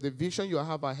 because the vision you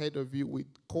have ahead of you will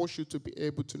cause you to be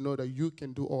able to know that you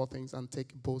can do all things and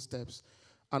take bold steps.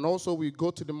 And also, we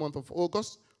go to the month of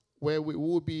August, where we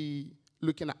will be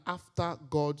looking at after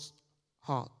God's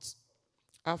heart.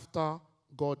 After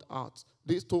God's heart.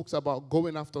 This talks about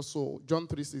going after soul. John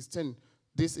 3:16.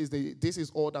 This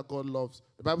is all that God loves.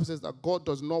 The Bible says that God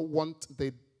does not want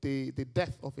the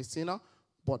death of a sinner,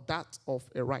 but that of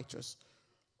a righteous.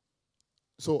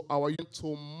 So our youth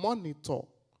to monitor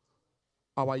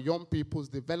our young people's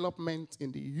development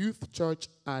in the youth church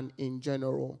and in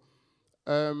general.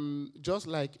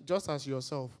 Just as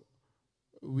yourself,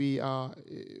 we are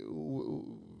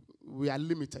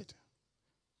limited.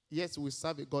 Yes, we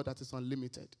serve a God that is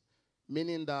unlimited,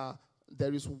 meaning that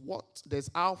there's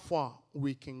how far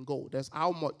we can go, there's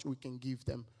how much we can give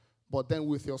them, but then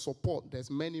with your support, there's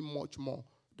much more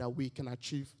that we can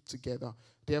achieve together.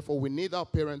 Therefore, we need our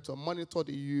parents to monitor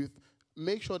the youth.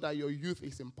 Make sure that your youth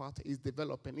is imparted, is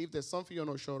developing. If there's something you're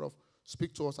not sure of,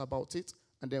 speak to us about it,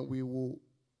 and then we will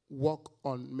work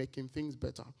on making things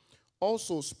better.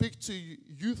 Also, speak to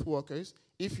youth workers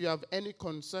if you have any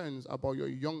concerns about your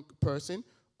young person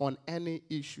on any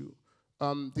issue.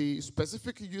 The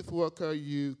specific youth worker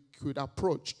you could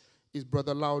approach is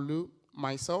Brother Laulu,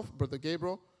 myself, Brother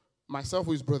Gabriel, myself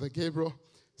who is Brother Gabriel,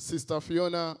 Sister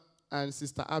Fiona, and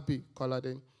Sister Abby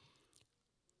Colladin.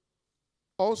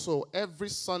 Also, every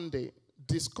Sunday,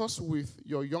 discuss with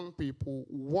your young people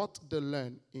what they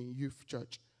learn in youth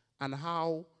church and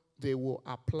how they will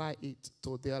apply it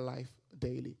to their life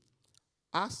daily.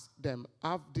 Ask them,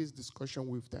 have this discussion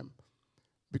with them,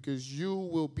 because you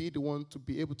will be the one to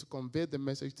be able to convey the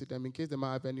message to them in case they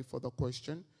might have any further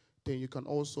question. Then you can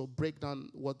also break down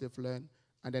what they've learned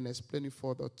and then explain it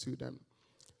further to them.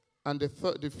 And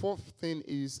the fourth thing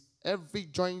is every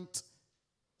joint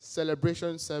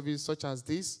celebration service such as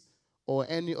this or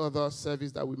any other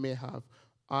service that we may have,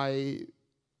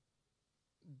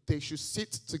 they should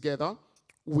sit together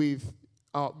with,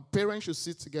 our parents should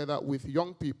sit together with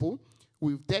young people,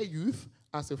 with their youth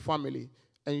as a family,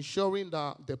 ensuring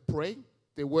that they pray,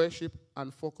 they worship,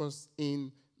 and focus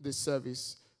in the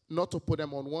service. Not to put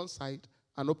them on one side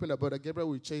and open the Brother Gabriel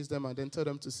will chase them and then tell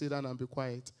them to sit down and be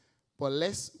quiet. But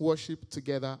let's worship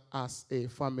together as a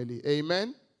family.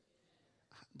 Amen?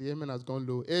 The amen has gone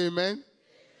low. Amen? Amen.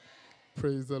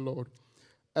 Praise the Lord.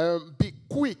 Be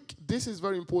quick. This is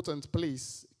very important,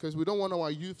 please, because we don't want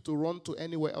our youth to run to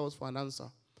anywhere else for an answer.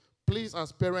 Please,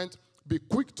 as parents, be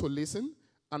quick to listen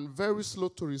and very slow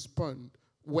to respond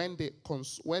when they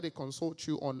consult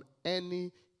you on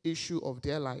any issue of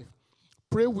their life.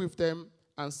 Pray with them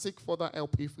and seek further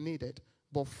help if needed.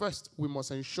 But first, we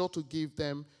must ensure to give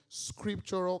them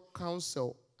scriptural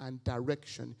counsel and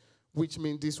direction, which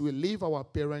means this will leave our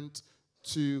parents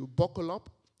to buckle up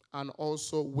and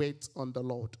also wait on the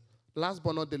Lord. Last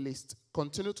but not the least,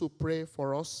 continue to pray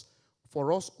for us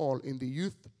all in the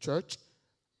youth church.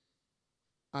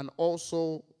 And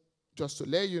also, just to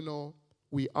let you know,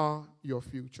 we are your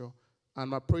future.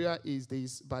 And my prayer is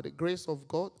this: by the grace of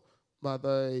God, by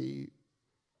the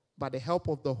help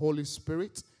of the Holy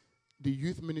Spirit, the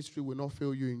youth ministry will not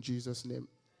fail you in Jesus' name.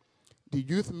 The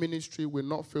youth ministry will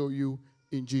not fail you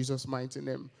in Jesus' mighty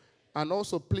name. And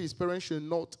also, please, parents should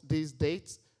note these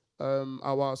dates.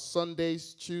 Our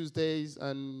Sundays, Tuesdays,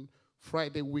 and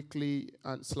Friday weekly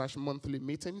and / monthly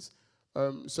meetings,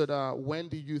 so that when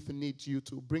the youth needs you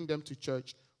to bring them to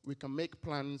church, we can make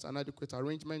plans and adequate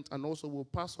arrangement, and also we'll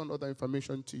pass on other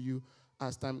information to you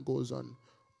as time goes on.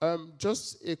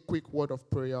 Just a quick word of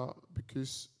prayer,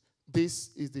 because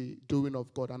this is the doing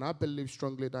of God, and I believe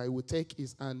strongly that He will take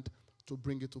His hand to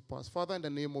bring it to pass. Father, in the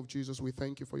name of Jesus, we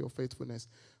thank you for your faithfulness.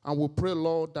 And we pray,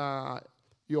 Lord, that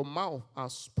your mouth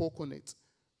has spoken it,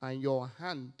 and your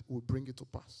hand will bring it to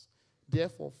pass.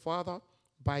 Therefore, Father,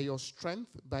 by your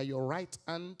strength, by your right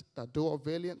hand that doeth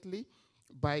valiantly,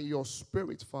 by your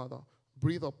Spirit, Father,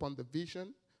 breathe upon the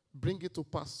vision, bring it to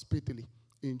pass speedily,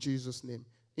 in Jesus' name.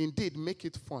 Indeed, make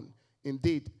it fun.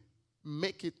 Indeed,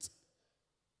 make it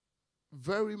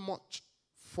very much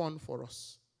fun for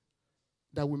us,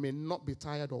 that we may not be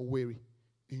tired or weary,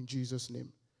 in Jesus'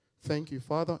 name. Thank you,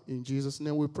 Father. In Jesus'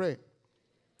 name we pray.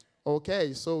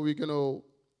 Okay, so we're going to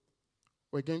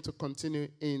We're going to continue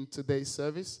in today's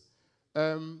service.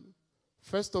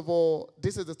 First of all,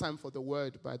 this is the time for the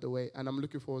word, by the way, and I'm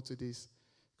looking forward to this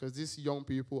because these young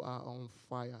people are on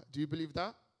fire. Do you believe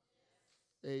that?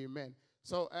 Amen.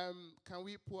 So, can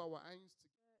we put our hands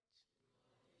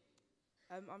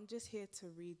together? I'm just here to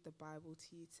read the Bible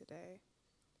to you today.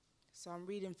 So I'm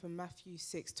reading from Matthew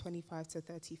 6:25 to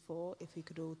 34, if we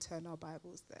could all turn our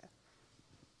Bibles there.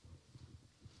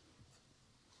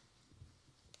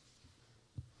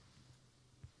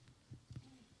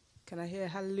 Can I hear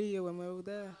hallelujah when we're all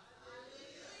there?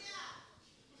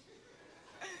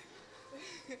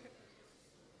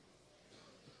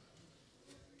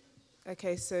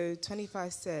 Okay, so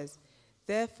 25 says,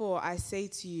 "Therefore I say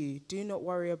to you, do not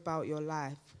worry about your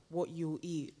life, what you will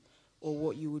eat or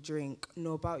what you will drink,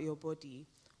 nor about your body,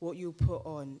 what you will put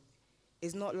on.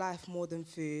 Is not life more than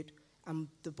food, and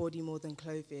the body more than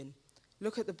clothing?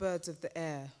 Look at the birds of the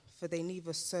air, for they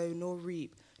neither sow nor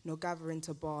reap nor gather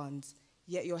into barns,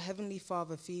 yet your heavenly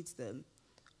Father feeds them.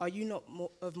 Are you not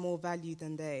of more value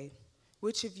than they?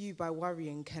 Which of you by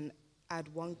worrying can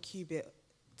add 1 cubit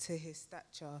to his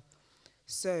stature?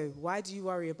 So why do you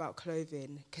worry about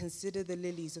clothing? Consider the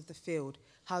lilies of the field,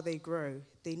 how they grow.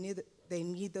 They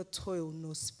neither toil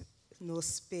nor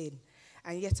spin.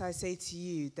 And yet I say to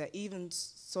you that even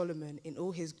Solomon in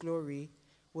all his glory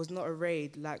was not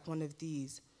arrayed like one of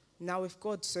these. Now if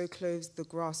God so clothes the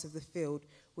grass of the field,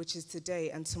 which is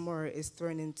today and tomorrow is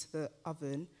thrown into the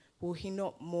oven, will he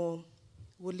not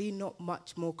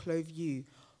much more clothe you,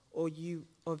 O you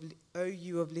of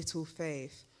little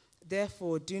faith?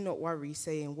 Therefore, do not worry,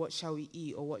 saying, what shall we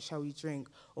eat, or what shall we drink,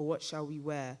 or what shall we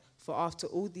wear? For after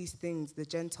all these things the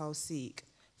Gentiles seek.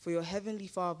 For your heavenly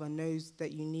Father knows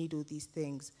that you need all these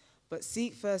things. But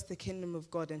seek first the kingdom of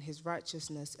God and his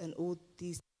righteousness, and all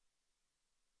these.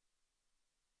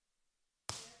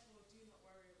 Therefore, do not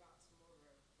worry about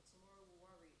tomorrow, for tomorrow will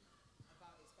worry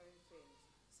about its own things.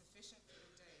 Sufficient for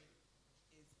the day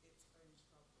is its own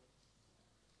trouble."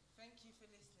 Thank you for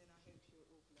listening. I hope you're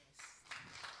all blessed.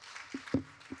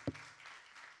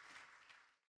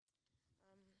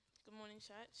 Good morning,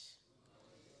 church.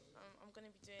 I'm going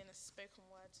to be doing a spoken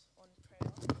word on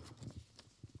prayer.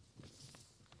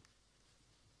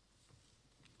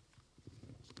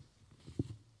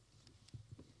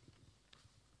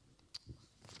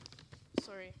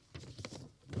 Sorry.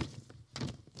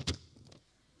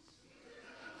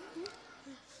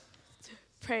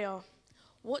 Prayer.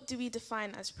 What do we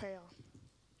define as prayer?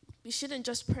 We shouldn't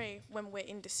just pray when we're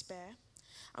in despair,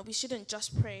 and we shouldn't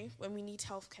just pray when we need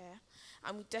healthcare,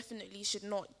 and we definitely should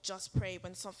not just pray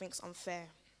when something's unfair.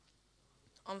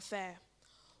 Unfair.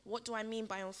 What do I mean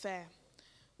by unfair?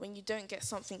 When you don't get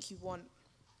something you want.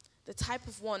 The type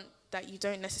of want that you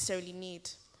don't necessarily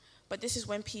need. But this is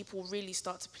when people really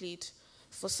start to plead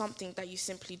for something that you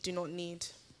simply do not need.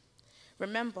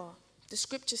 Remember, the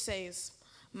scripture says,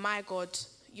 "My God,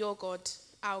 your God,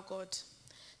 our God,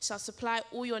 shall supply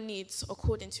all your needs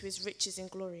according to his riches in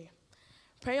glory."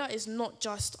 Prayer is not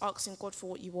just asking God for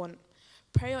what you want.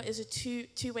 Prayer is a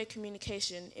two-way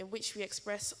communication in which we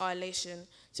express our elation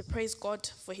to praise God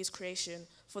for his creation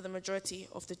for the majority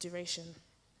of the duration.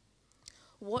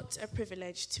 What a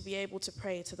privilege to be able to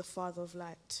pray to the Father of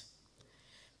light.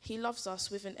 He loves us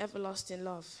with an everlasting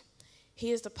love.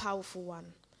 He is the powerful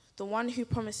one, the one who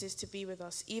promises to be with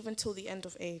us even till the end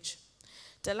of age.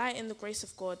 Delight in the grace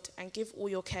of God and give all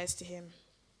your cares to him.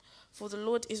 For the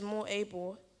Lord is more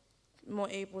able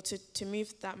to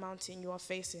move that mountain you are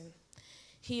facing.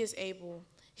 He is able.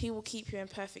 He will keep you in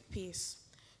perfect peace.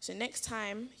 So next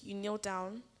time you kneel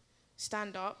down,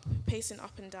 stand up, pacing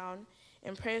up and down,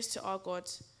 in prayers to our God,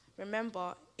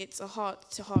 remember it's a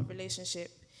heart-to-heart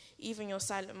relationship. Even your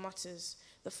silent mutters,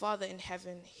 the Father in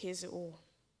heaven hears it all.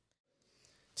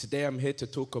 Today I'm here to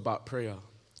talk about prayer.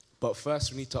 But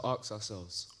first we need to ask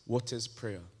ourselves, what is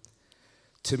prayer?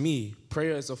 To me,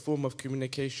 prayer is a form of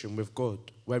communication with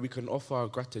God where we can offer our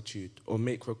gratitude or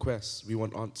make requests we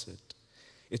want answered.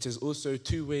 It is also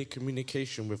two-way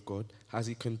communication with God as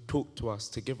he can talk to us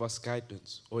to give us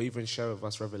guidance or even share with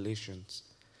us revelations.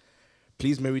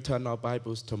 Please may we turn our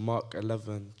Bibles to Mark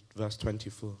 11, verse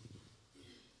 24.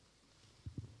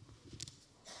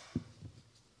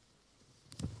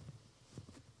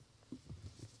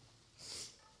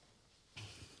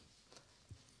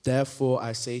 Therefore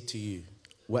I say to you,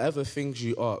 whatever things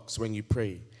you ask when you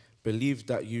pray, believe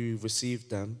that you receive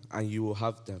them and you will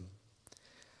have them.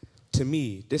 To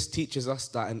me, this teaches us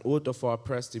that in order for our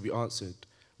prayers to be answered,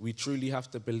 we truly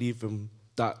have to believe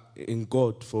in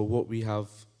God for what we have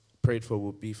prayed for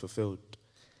will be fulfilled.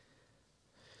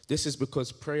 This is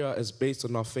because prayer is based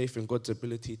on our faith in God's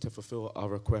ability to fulfill our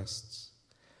requests.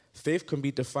 Faith can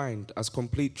be defined as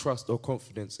complete trust or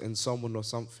confidence in someone or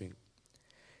something.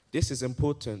 This is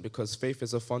important because faith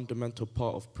is a fundamental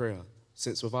part of prayer,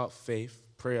 since without faith,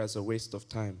 prayer is a waste of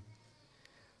time.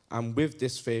 And with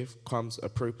this faith comes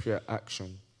appropriate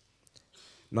action.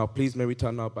 Now, please may we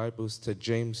turn our Bibles to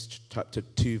James chapter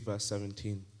 2, verse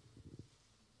 17.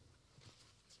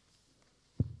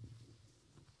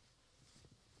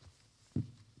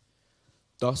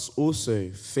 Thus also,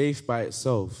 faith by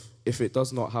itself, if it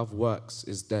does not have works,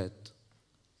 is dead.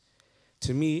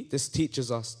 To me, this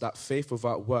teaches us that faith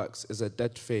without works is a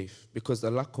dead faith, because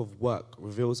the lack of work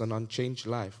reveals an unchanged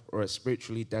life or a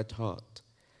spiritually dead heart.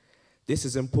 This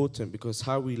is important because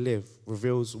how we live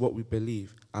reveals what we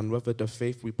believe and whether the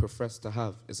faith we profess to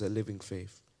have is a living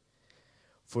faith.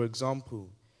 For example,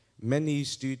 many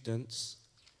students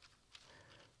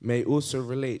may also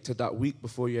relate to that week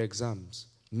before your exams,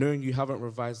 knowing you haven't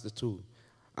revised at all,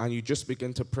 and you just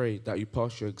begin to pray that you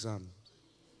pass your exam.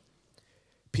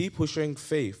 People showing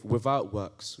faith without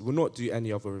works will not do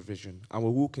any other revision and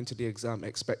will walk into the exam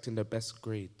expecting the best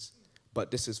grades,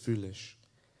 but this is foolish.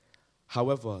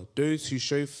 However, those who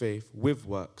show faith with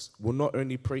works will not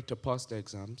only pray to pass their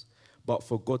exams, but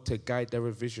for God to guide their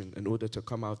revision in order to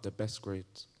come out with the best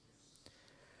grades.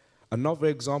 Another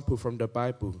example from the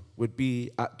Bible would be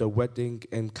at the wedding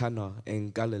in Cana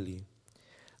in Galilee.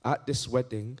 At this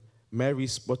wedding, Mary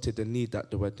spotted a need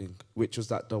at the wedding, which was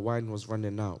that the wine was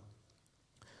running out.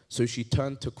 So she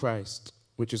turned to Christ,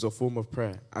 which is a form of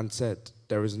prayer, and said,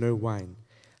 "There is no wine,"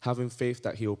 having faith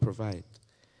that he will provide.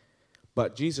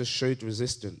 But Jesus showed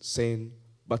resistance, saying,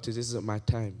 "But it isn't my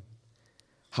time."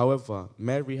 However,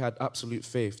 Mary had absolute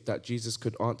faith that Jesus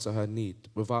could answer her need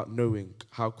without knowing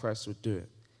how Christ would do it.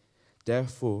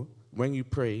 Therefore, when you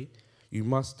pray, you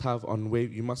must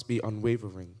be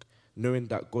unwavering, knowing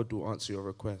that God will answer your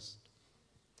request.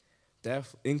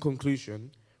 Therefore, in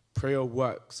conclusion, prayer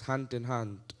works hand in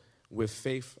hand with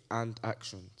faith and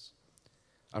actions.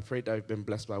 I pray that you've been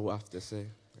blessed by what I have to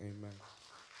say. Amen.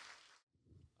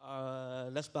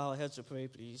 Let's bow our heads to pray,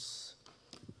 please.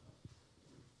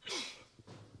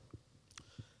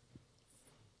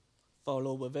 Father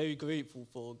Lord, we're very grateful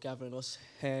for gathering us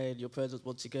here in your presence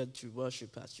once again to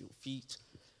worship at your feet.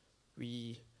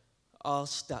 We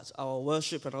ask that our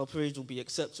worship and our praise will be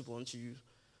acceptable unto you.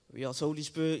 We ask, Holy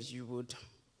Spirit, you would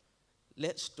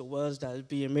let the words that are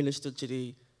being ministered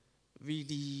today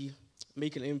really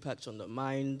make an impact on the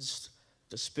minds,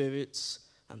 the spirits,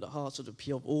 and the hearts of the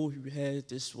people of all who hear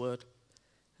this word.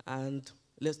 And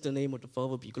let the name of the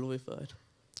Father be glorified.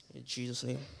 In Jesus'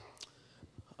 name.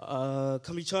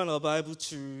 Can we turn our Bible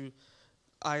to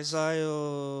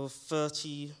Isaiah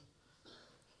 30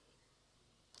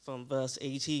 from verse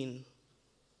 18?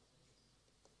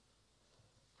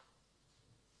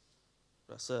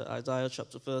 That's Isaiah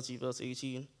chapter 30, verse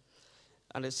 18.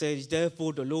 And it says,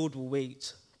 "Therefore the Lord will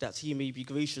wait, that he may be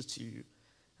gracious to you,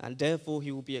 and therefore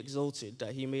he will be exalted,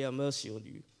 that he may have mercy on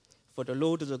you. For the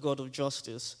Lord is a God of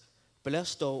justice.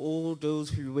 Blessed are all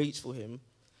those who wait for him.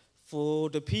 For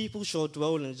the people shall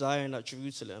dwell in Zion at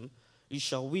Jerusalem. You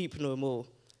shall weep no more.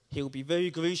 He will be very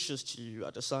gracious to you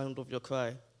at the sound of your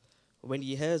cry. When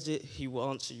he hears it, he will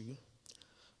answer you."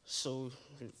 So,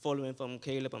 following from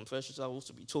Caleb and Precious, I'll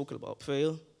also be talking about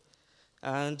prayer.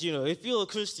 And, if you're a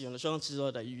Christian, the chances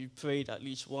are that you prayed at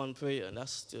least one prayer, and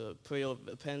that's the prayer of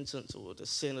repentance or the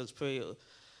sinner's prayer.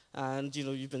 And,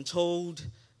 you've been told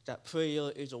that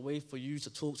prayer is a way for you to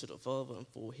talk to the Father and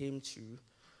for him to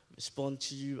respond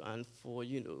to you and for,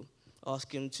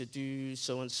 ask him to do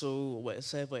so-and-so or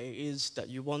whatever it is that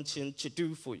you want him to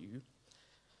do for you.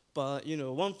 But,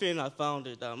 one thing I found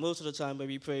is that most of the time when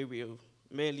we pray, we're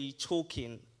merely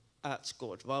talking at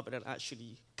God rather than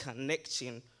actually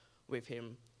connecting with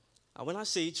him. And when I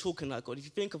say talking at God, if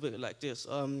you think of it like this,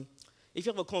 if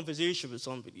you have a conversation with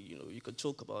somebody, you could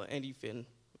talk about anything,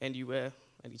 anywhere,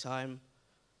 anytime.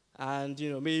 And,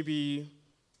 maybe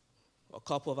a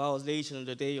couple of hours later in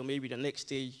the day or maybe the next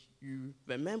day, you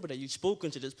remember that you've spoken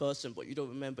to this person, but you don't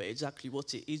remember exactly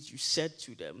what it is you said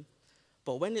to them.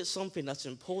 But when it's something that's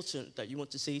important that you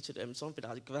want to say to them, something that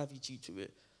has gravity to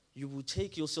it, you will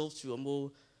take yourself to a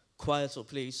more quieter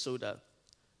place so that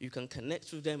you can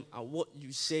connect with them and what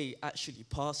you say actually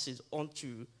passes on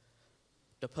to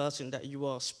the person that you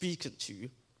are speaking to.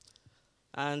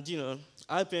 And,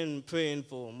 I've been praying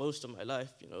for most of my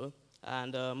life,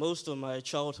 and most of my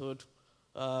childhood,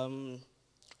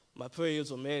 my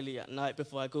prayers were merely at night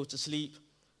before I go to sleep.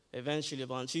 Eventually,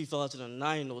 about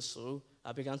 2009 or so,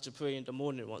 I began to pray in the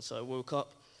morning once I woke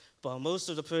up. But most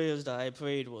of the prayers that I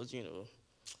prayed was,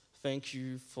 thank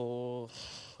you for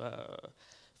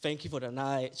the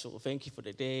night, or thank you for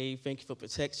the day, thank you for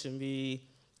protecting me,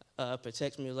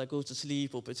 protect me as I go to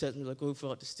sleep, or protect me as I go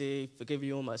throughout this day, forgive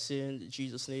me all my sins, in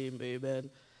Jesus' name, amen.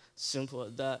 Simple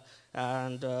as that.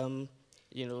 And,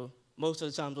 you know, most of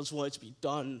the time I just wanted to be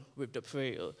done with the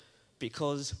prayer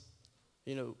because,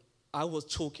 you know, I was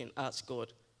talking at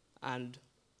God. And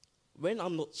when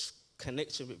I'm not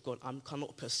connected with God, I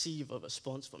cannot perceive a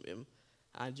response from him.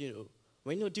 And, you know,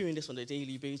 when you're doing this on a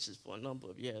daily basis for a number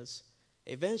of years,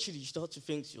 eventually you start to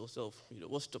think to yourself, you know,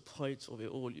 what's the point of it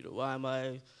all? You know, why am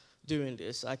I doing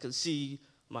this? I can see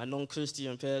my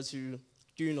non-Christian peers who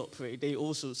do not pray. They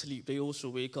also sleep. They also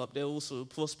wake up. They're also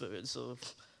prospering. So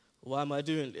why am I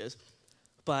doing this?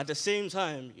 But at the same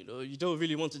time, you know, you don't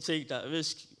really want to take that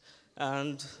risk.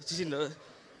 And, you know,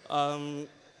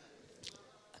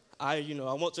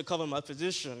 I want to cover my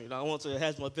position. You know, I want to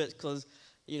hedge my bet because,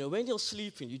 you know, when you're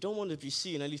sleeping, you don't want to be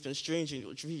seeing anything strange in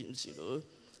your dreams, you know.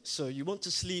 So you want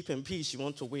to sleep in peace. You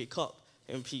want to wake up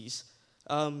in peace.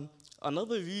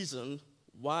 Another reason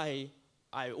why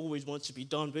I always want to be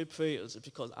done with prayers is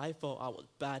because I felt I was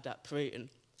bad at praying,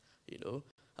 you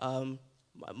know.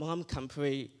 My mom can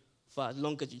pray for as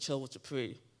long as you tell her to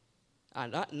pray.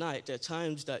 And at night, there are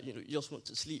times that, you know, you just want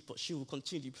to sleep, but she will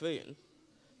continue praying,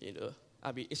 you know.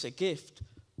 I mean, it's a gift,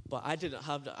 but I don't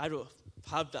have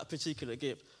that particular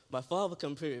gift. My father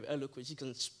can pray with eloquence. He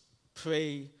can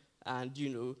pray, and, you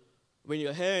know, when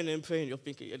you're hearing him praying, you're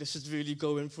thinking, yeah, this is really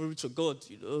going through to God,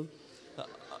 you know.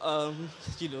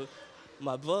 You know,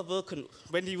 my brother,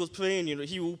 when he was praying, you know,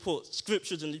 he will put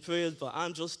scriptures in the prayers, but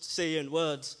I'm just saying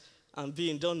words and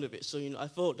being done with it. So, you know, I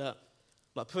felt that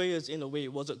my prayers, in a way,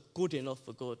 wasn't good enough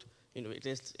for God. You know,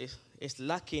 it's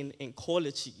lacking in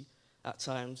quality at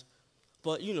times.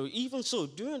 But, you know, even so,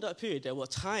 during that period, there were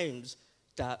times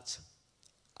that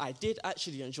I did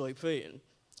actually enjoy praying.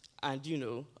 And, you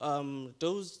know,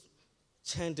 those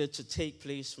tended to take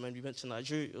place when we went to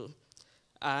Nigeria.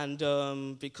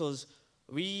 And because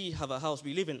we have a house,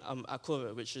 we live in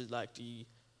Akure, which is like the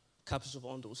capital of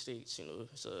Ondo State. You know,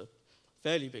 it's a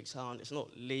fairly big town. It's not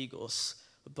Lagos,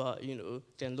 but, you know,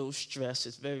 there's no stress.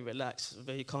 It's very relaxed. It's a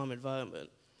very calm environment.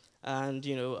 And,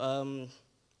 you know,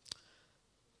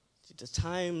 the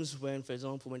times when, for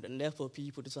example, when the NEPA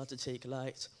people decide to take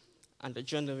light and the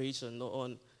generator not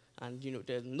on, and, you know,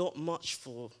 there's not much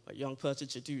for a young person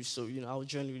to do. So, you know, I'll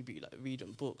generally be, like,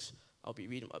 reading books. I'll be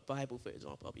reading my Bible, for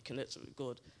example. I'll be connected with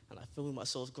God, and I feel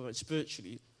myself growing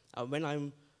spiritually. And when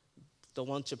I'm the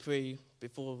one to pray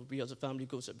before we as a family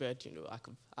go to bed, you know,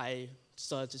 I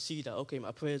started to see that, okay,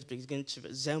 my prayers begin to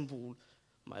resemble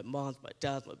my mom, my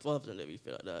dad, my brother, and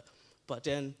everything like that. But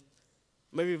then,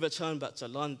 when we return back to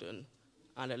London,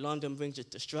 and then London brings its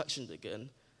distractions again,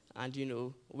 and, you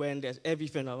know, when there's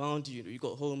everything around you, you know, you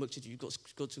got homework to do, you got to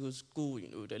go to school, you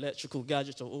know, the electrical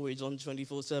gadgets are always on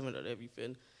 24/7 and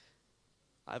everything.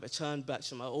 I returned back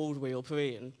to my old way of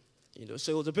praying, you know,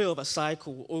 so it was a bit of a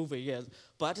cycle over years.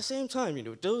 But at the same time, you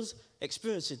know, those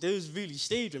experiences, those really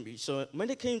stayed with me. So when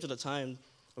it came to the time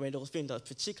when there was things that was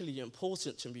particularly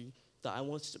important to me that I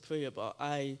wanted to pray about,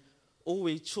 I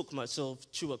always took myself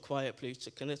to a quiet place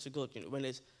to connect to God. You know, when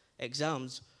it's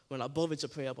exams, when I bothered to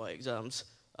pray about exams,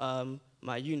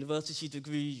 my university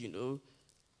degree, you know,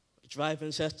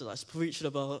 driving tests that I preached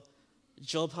about,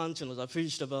 job hunting as I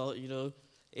preached about, you know,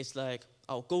 it's like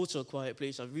I'll go to a quiet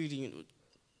place and really, you know,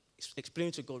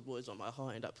 explain to God what is on my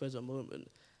heart in that present moment.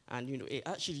 And, you know, it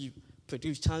actually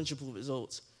produced tangible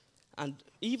results. And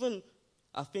even,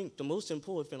 I think the most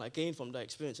important thing I gained from that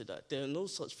experience is that there is no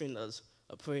such thing as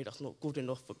a prayer that's not good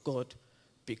enough for God,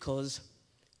 because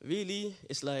really,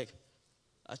 it's like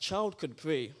a child could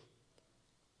pray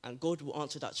and God will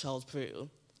answer that child's prayer,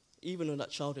 even though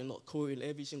that child is not quoting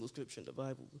every single scripture in the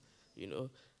Bible, you know.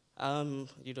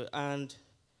 And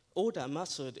all that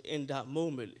mattered in that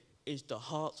moment is the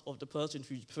heart of the person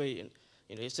who's praying.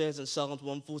 You know, it says in Psalms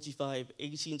 145,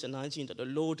 18 to 19, that the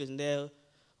Lord is near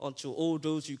unto all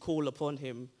those who call upon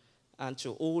him, and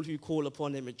to all who call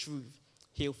upon him in truth.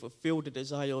 He'll fulfill the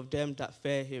desire of them that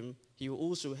fear him. He will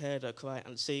also hear their cry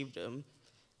and save them.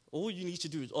 All you need to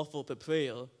do is offer up a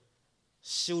prayer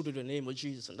sealed in the name of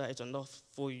Jesus, and that is enough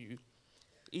for you.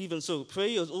 Even so,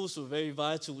 prayer is also very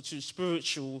vital to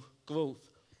spiritual growth,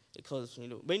 because, you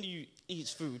know, when you eat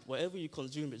food, whatever you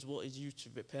consume is what is used to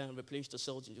repair and replace the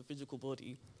cells in your physical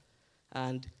body.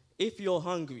 And if you're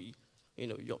hungry, you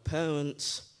know, your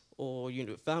parents or, you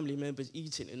know, family members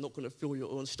eating are not going to fill your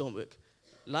own stomach.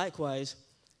 Likewise,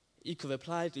 you can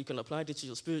apply this to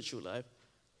your spiritual life.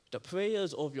 The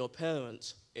prayers of your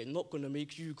parents are not going to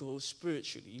make you grow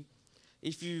spiritually.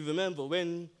 If you remember,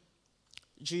 when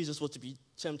Jesus was to be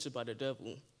tempted by the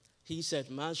devil, he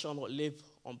said, man shall not live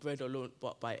on bread alone,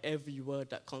 but by every word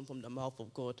that comes from the mouth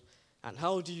of God. And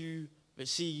how do you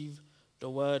receive the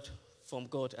word from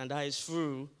God, and that is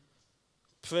through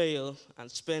prayer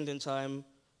and spending time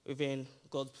within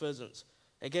God's presence.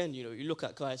 Again, you look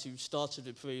at Christ who started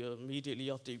with prayer immediately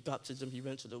after baptism. He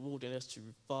went to the wilderness to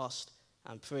fast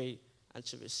and pray and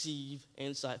to receive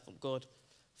insight from God.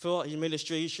 Throughout his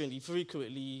ministration, he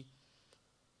frequently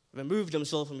removed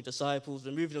himself from his disciples,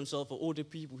 removed himself from all the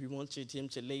people who wanted him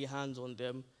to lay hands on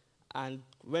them, and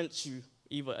went to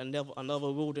either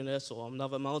another wilderness or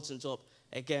another mountaintop,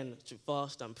 again, to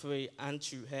fast and pray and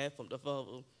to hear from the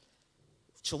Father.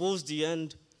 Towards the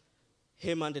end,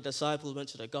 him and the disciples went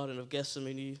to the Garden of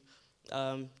Gethsemane.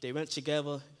 They went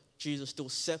together. Jesus still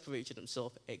separated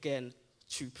himself again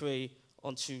to pray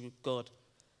unto God.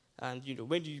 And,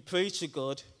 when you pray to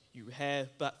God, you hear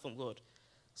back from God.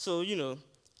 So,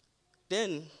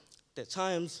 then the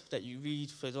times that you read,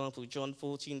 for example, John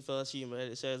 14:13, where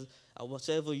it says,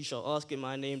 whatever you shall ask in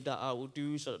my name, that I will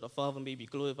do, so that the Father may be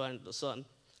glorified in the Son.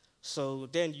 So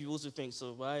then you also think,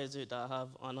 so why is it that I have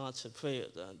unanswered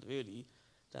prayers? And really,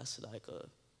 that's like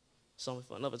something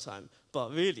for another time.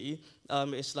 But really,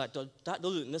 it's like that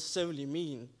doesn't necessarily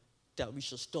mean that we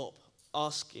should stop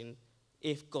asking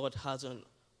if God hasn't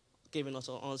given us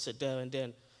an answer there and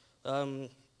then.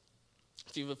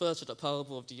 If you refer to the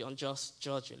parable of the unjust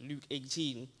judge in Luke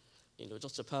 18,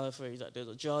 just to paraphrase, that there's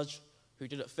a judge who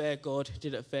didn't fear God,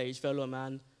 didn't fear his fellow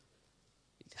man.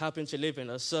 He happened to live in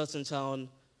a certain town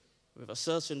with a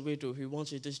certain widow who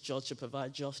wanted this judge to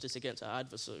provide justice against her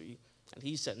adversary. And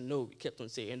he said no. He kept on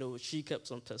saying no. She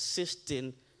kept on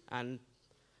persisting and,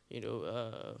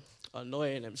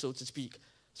 annoying him, so to speak.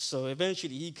 So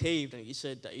eventually he caved and he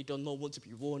said that he did not want to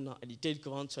be worn out, and he did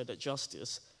grant her the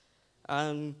justice.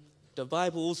 And the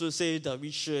Bible also says that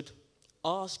we should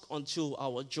ask until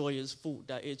our joy is full.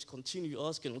 That is, continue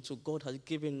asking until God has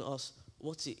given us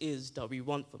what it is that we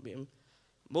want from him.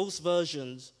 Most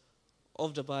versions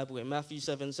of the Bible in Matthew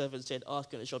 7:7 said,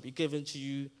 ask and it shall be given to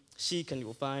you, seek and you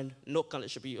will find, knock and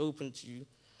it shall be opened to you.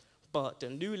 But the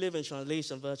New Living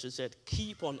Translation version said,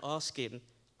 keep on asking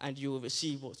and you will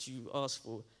receive what you ask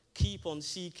for. Keep on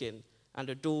seeking and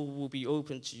the door will be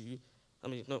open to you.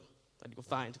 And you'll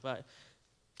find, right?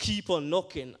 Keep on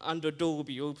knocking and the door will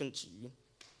be open to you.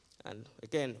 And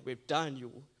again, with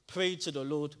Daniel, prayed to the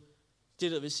Lord,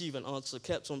 didn't receive an answer,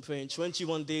 kept on praying.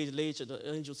 21 days later,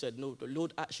 the angel said, no, the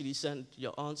Lord actually sent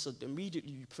your answer.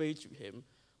 Immediately you prayed to him,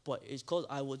 but it's because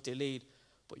I was delayed.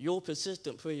 But your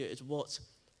persistent prayer is what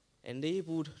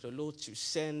enabled the Lord to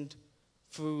send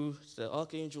through the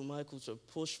Archangel Michael to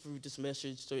push through this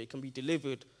message so it can be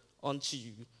delivered unto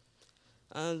you.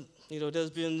 And, there's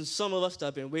been some of us that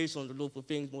have been waiting on the Lord for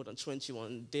things more than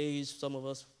 21 days, some of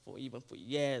us even for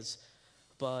years.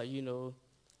 But,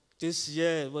 this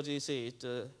year, what do they say?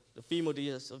 The theme of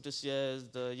this year is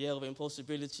the year of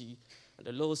impossibility. And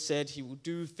the Lord said he will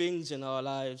do things in our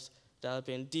lives that have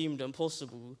been deemed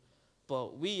impossible.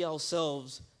 But we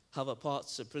ourselves have a part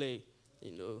to play.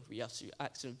 We have to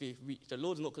act in faith. The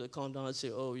Lord's not going to come down and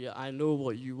say, oh, yeah, I know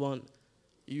what you want.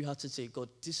 You have to say, God,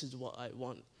 this is what I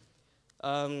want.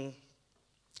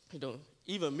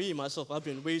 Even me, myself, I've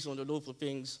been waiting on the Lord for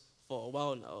things for a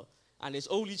while now. And it's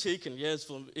only taken years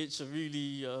for it to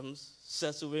really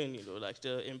settle in, like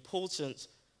the importance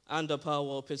and the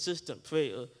power of persistent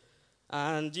prayer.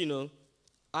 And,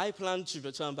 I plan to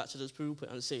return back to this pulpit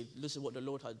and say, listen what the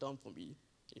Lord has done for me,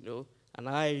 And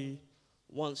I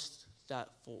want that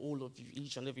for all of you,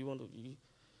 each and every one of you.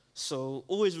 So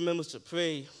always remember to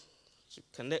pray, to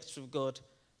connect with God,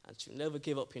 and to never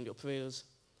give up in your prayers.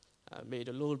 May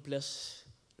the Lord bless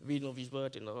the reading of his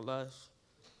word in our lives.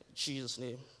 In Jesus'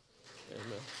 name,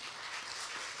 amen.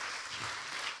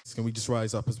 Can we just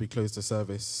rise up as we close the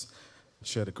service?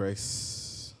 Share the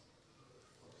grace.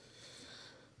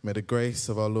 May the grace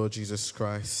of our Lord Jesus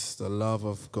Christ, the love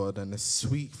of God, and the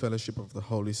sweet fellowship of the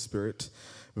Holy Spirit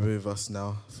be with us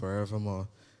now forevermore.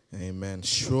 Amen.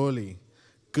 Surely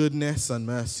goodness and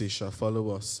mercy shall follow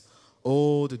us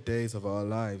all the days of our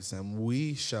lives, and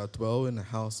we shall dwell in the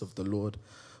house of the Lord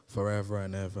forever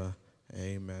and ever.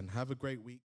 Amen. Have a great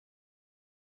week.